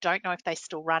 and I don't know if they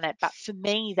still run it, but for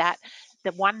me, that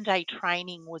the one-day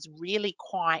training was really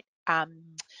quite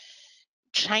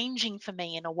changing for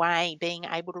me in a way, being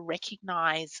able to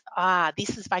recognize,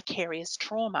 this is vicarious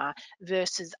trauma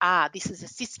versus, this is a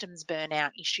systems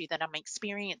burnout issue that I'm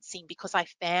experiencing, because I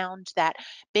found that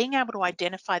being able to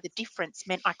identify the difference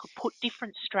meant I could put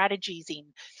different strategies in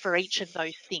for each of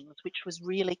those things, which was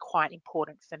really quite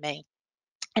important for me.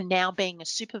 And now being a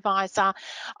supervisor,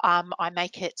 I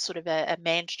make it sort of a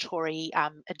mandatory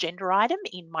agenda item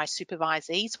in my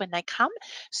supervisees when they come.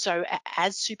 So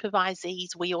as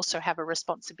supervisees, we also have a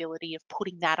responsibility of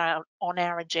putting that on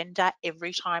our agenda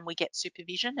every time we get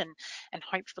supervision, and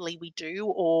hopefully we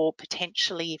do, or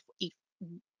potentially if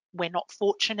we're not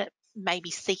fortunate,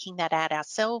 maybe seeking that out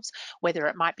ourselves, whether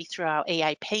it might be through our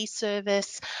EAP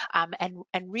service, and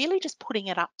really just putting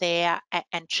it up there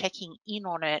and checking in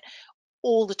on it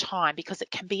all the time, because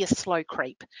it can be a slow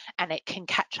creep and it can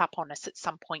catch up on us at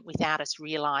some point without us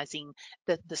realizing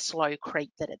the slow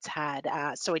creep that it's had.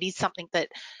 So it is something that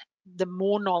the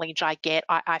more knowledge I get,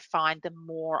 I find the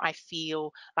more I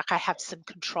feel like I have some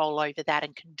control over that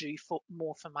and can do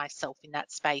more for myself in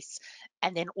that space.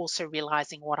 And then also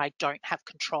realizing what I don't have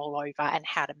control over and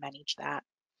how to manage that.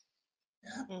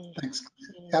 Yeah, thanks.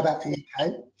 How about for you,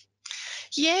 Kate?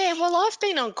 Yeah, well, I've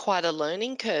been on quite a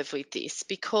learning curve with this,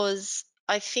 because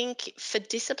I think for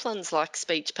disciplines like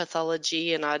speech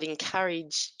pathology, and I'd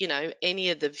encourage, you know,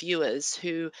 any of the viewers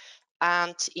who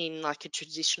aren't in like a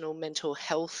traditional mental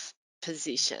health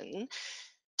position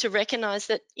to recognize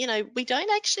that, you know, we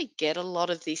don't actually get a lot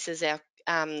of this as our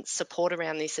support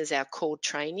around this as our core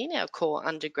training, our core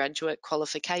undergraduate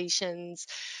qualifications.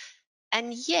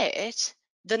 And yet,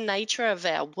 the nature of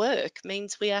our work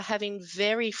means we are having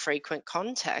very frequent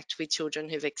contact with children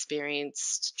who've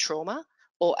experienced trauma,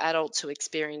 or adults who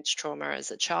experienced trauma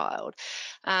as a child.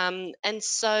 And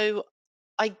so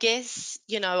I guess,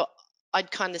 you know, I'd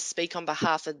kind of speak on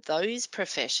behalf of those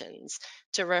professions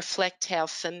to reflect how,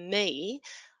 for me,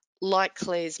 like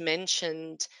Claire's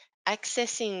mentioned,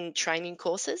 accessing training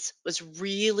courses was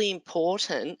really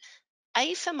important,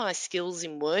 for my skills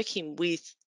in working with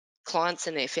clients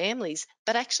and their families,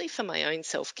 but actually for my own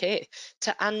self-care,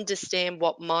 to understand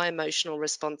what my emotional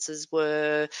responses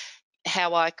were,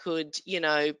 how I could, you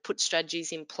know, put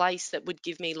strategies in place that would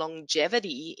give me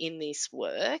longevity in this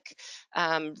work,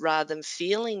 rather than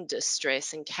feeling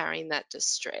distress and carrying that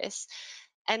distress.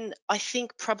 And I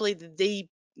think probably the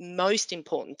most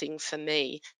important thing for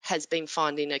me has been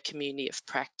finding a community of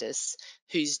practice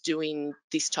who's doing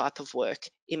this type of work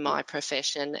in my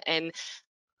profession. And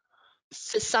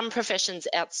for some professions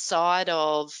outside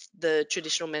of the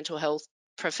traditional mental health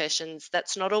professions,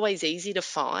 that's not always easy to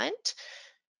find,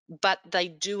 but they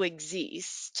do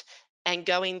exist. And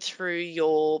going through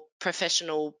your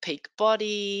professional peak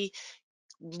body,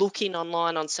 looking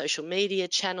online on social media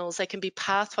channels, there can be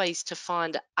pathways to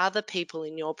find other people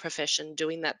in your profession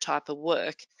doing that type of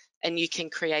work, and you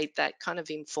can create that kind of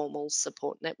informal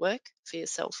support network for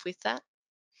yourself with that.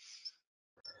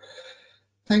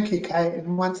 Thank you, Kate,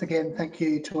 and once again, thank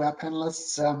you to our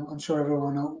panellists. I'm sure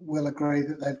everyone will agree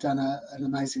that they've done an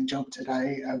amazing job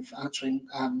today of answering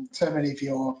so many of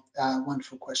your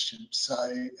wonderful questions. So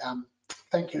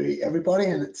thank you, everybody,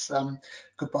 and it's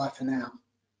goodbye for now.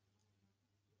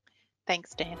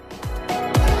 Thanks, Dan.